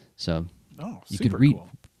 So you could read, cool.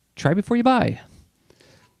 Try before you buy.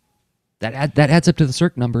 That adds up to the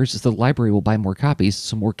circ numbers. So the library will buy more copies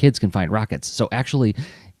so more kids can find Rockets. So actually,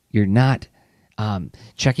 you're not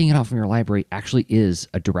checking it out from your library actually is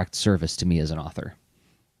a direct service to me as an author.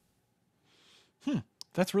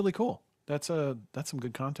 That's really cool. That's some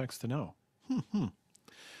good context to know.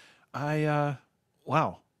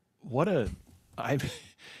 Wow.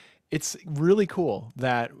 It's really cool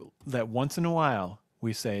that once in a while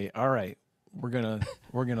we say, all right, we're gonna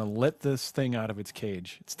let this thing out of its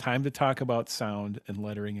cage. It's time to talk about sound and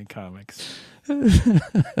lettering in comics. And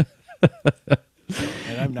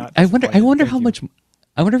I'm not. I wonder how much.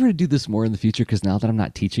 I wonder if I do this more in the future because now that I'm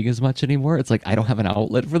not teaching as much anymore, it's like I don't have an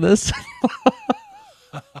outlet for this.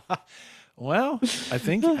 Well, I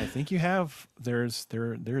think you have. There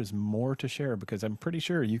is more to share because I'm pretty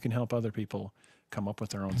sure you can help other people come up with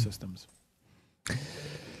their own systems.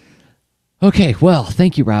 Okay, well,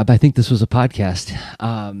 thank you, Rob. I think this was a podcast,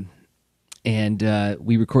 and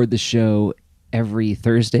we record the show every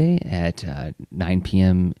Thursday at 9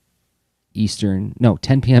 p.m. Eastern, no,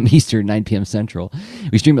 10 p.m. Eastern, 9 p.m. Central.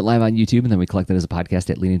 We stream it live on YouTube, and then we collect it as a podcast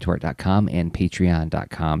at leanintoart.com and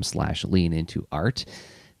patreon.com/leanintoart.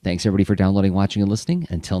 Thanks, everybody, for downloading, watching, and listening.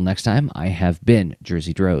 Until next time, I have been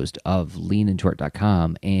Jerzy Drozd of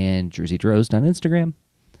leanintoart.com and Jerzy Drozd on Instagram.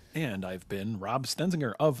 And I've been Rob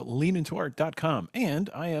Stenzinger of leanintoart.com, and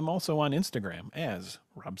I am also on Instagram as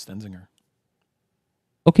Rob Stenzinger.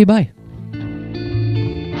 Okay, bye.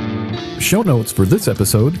 Show notes for this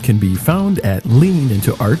episode can be found at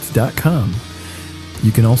leanintoart.com.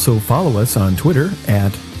 You can also follow us on Twitter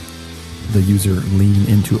at the user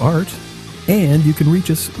leanintoart, and you can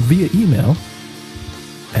reach us via email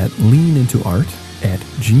at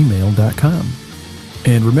leanintoart@gmail.com.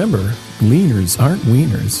 And remember, leaners aren't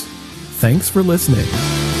wieners. Thanks for listening.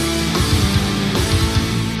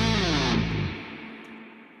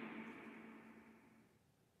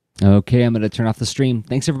 Okay, I'm going to turn off the stream.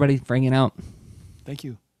 Thanks, everybody, for hanging out. Thank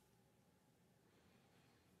you.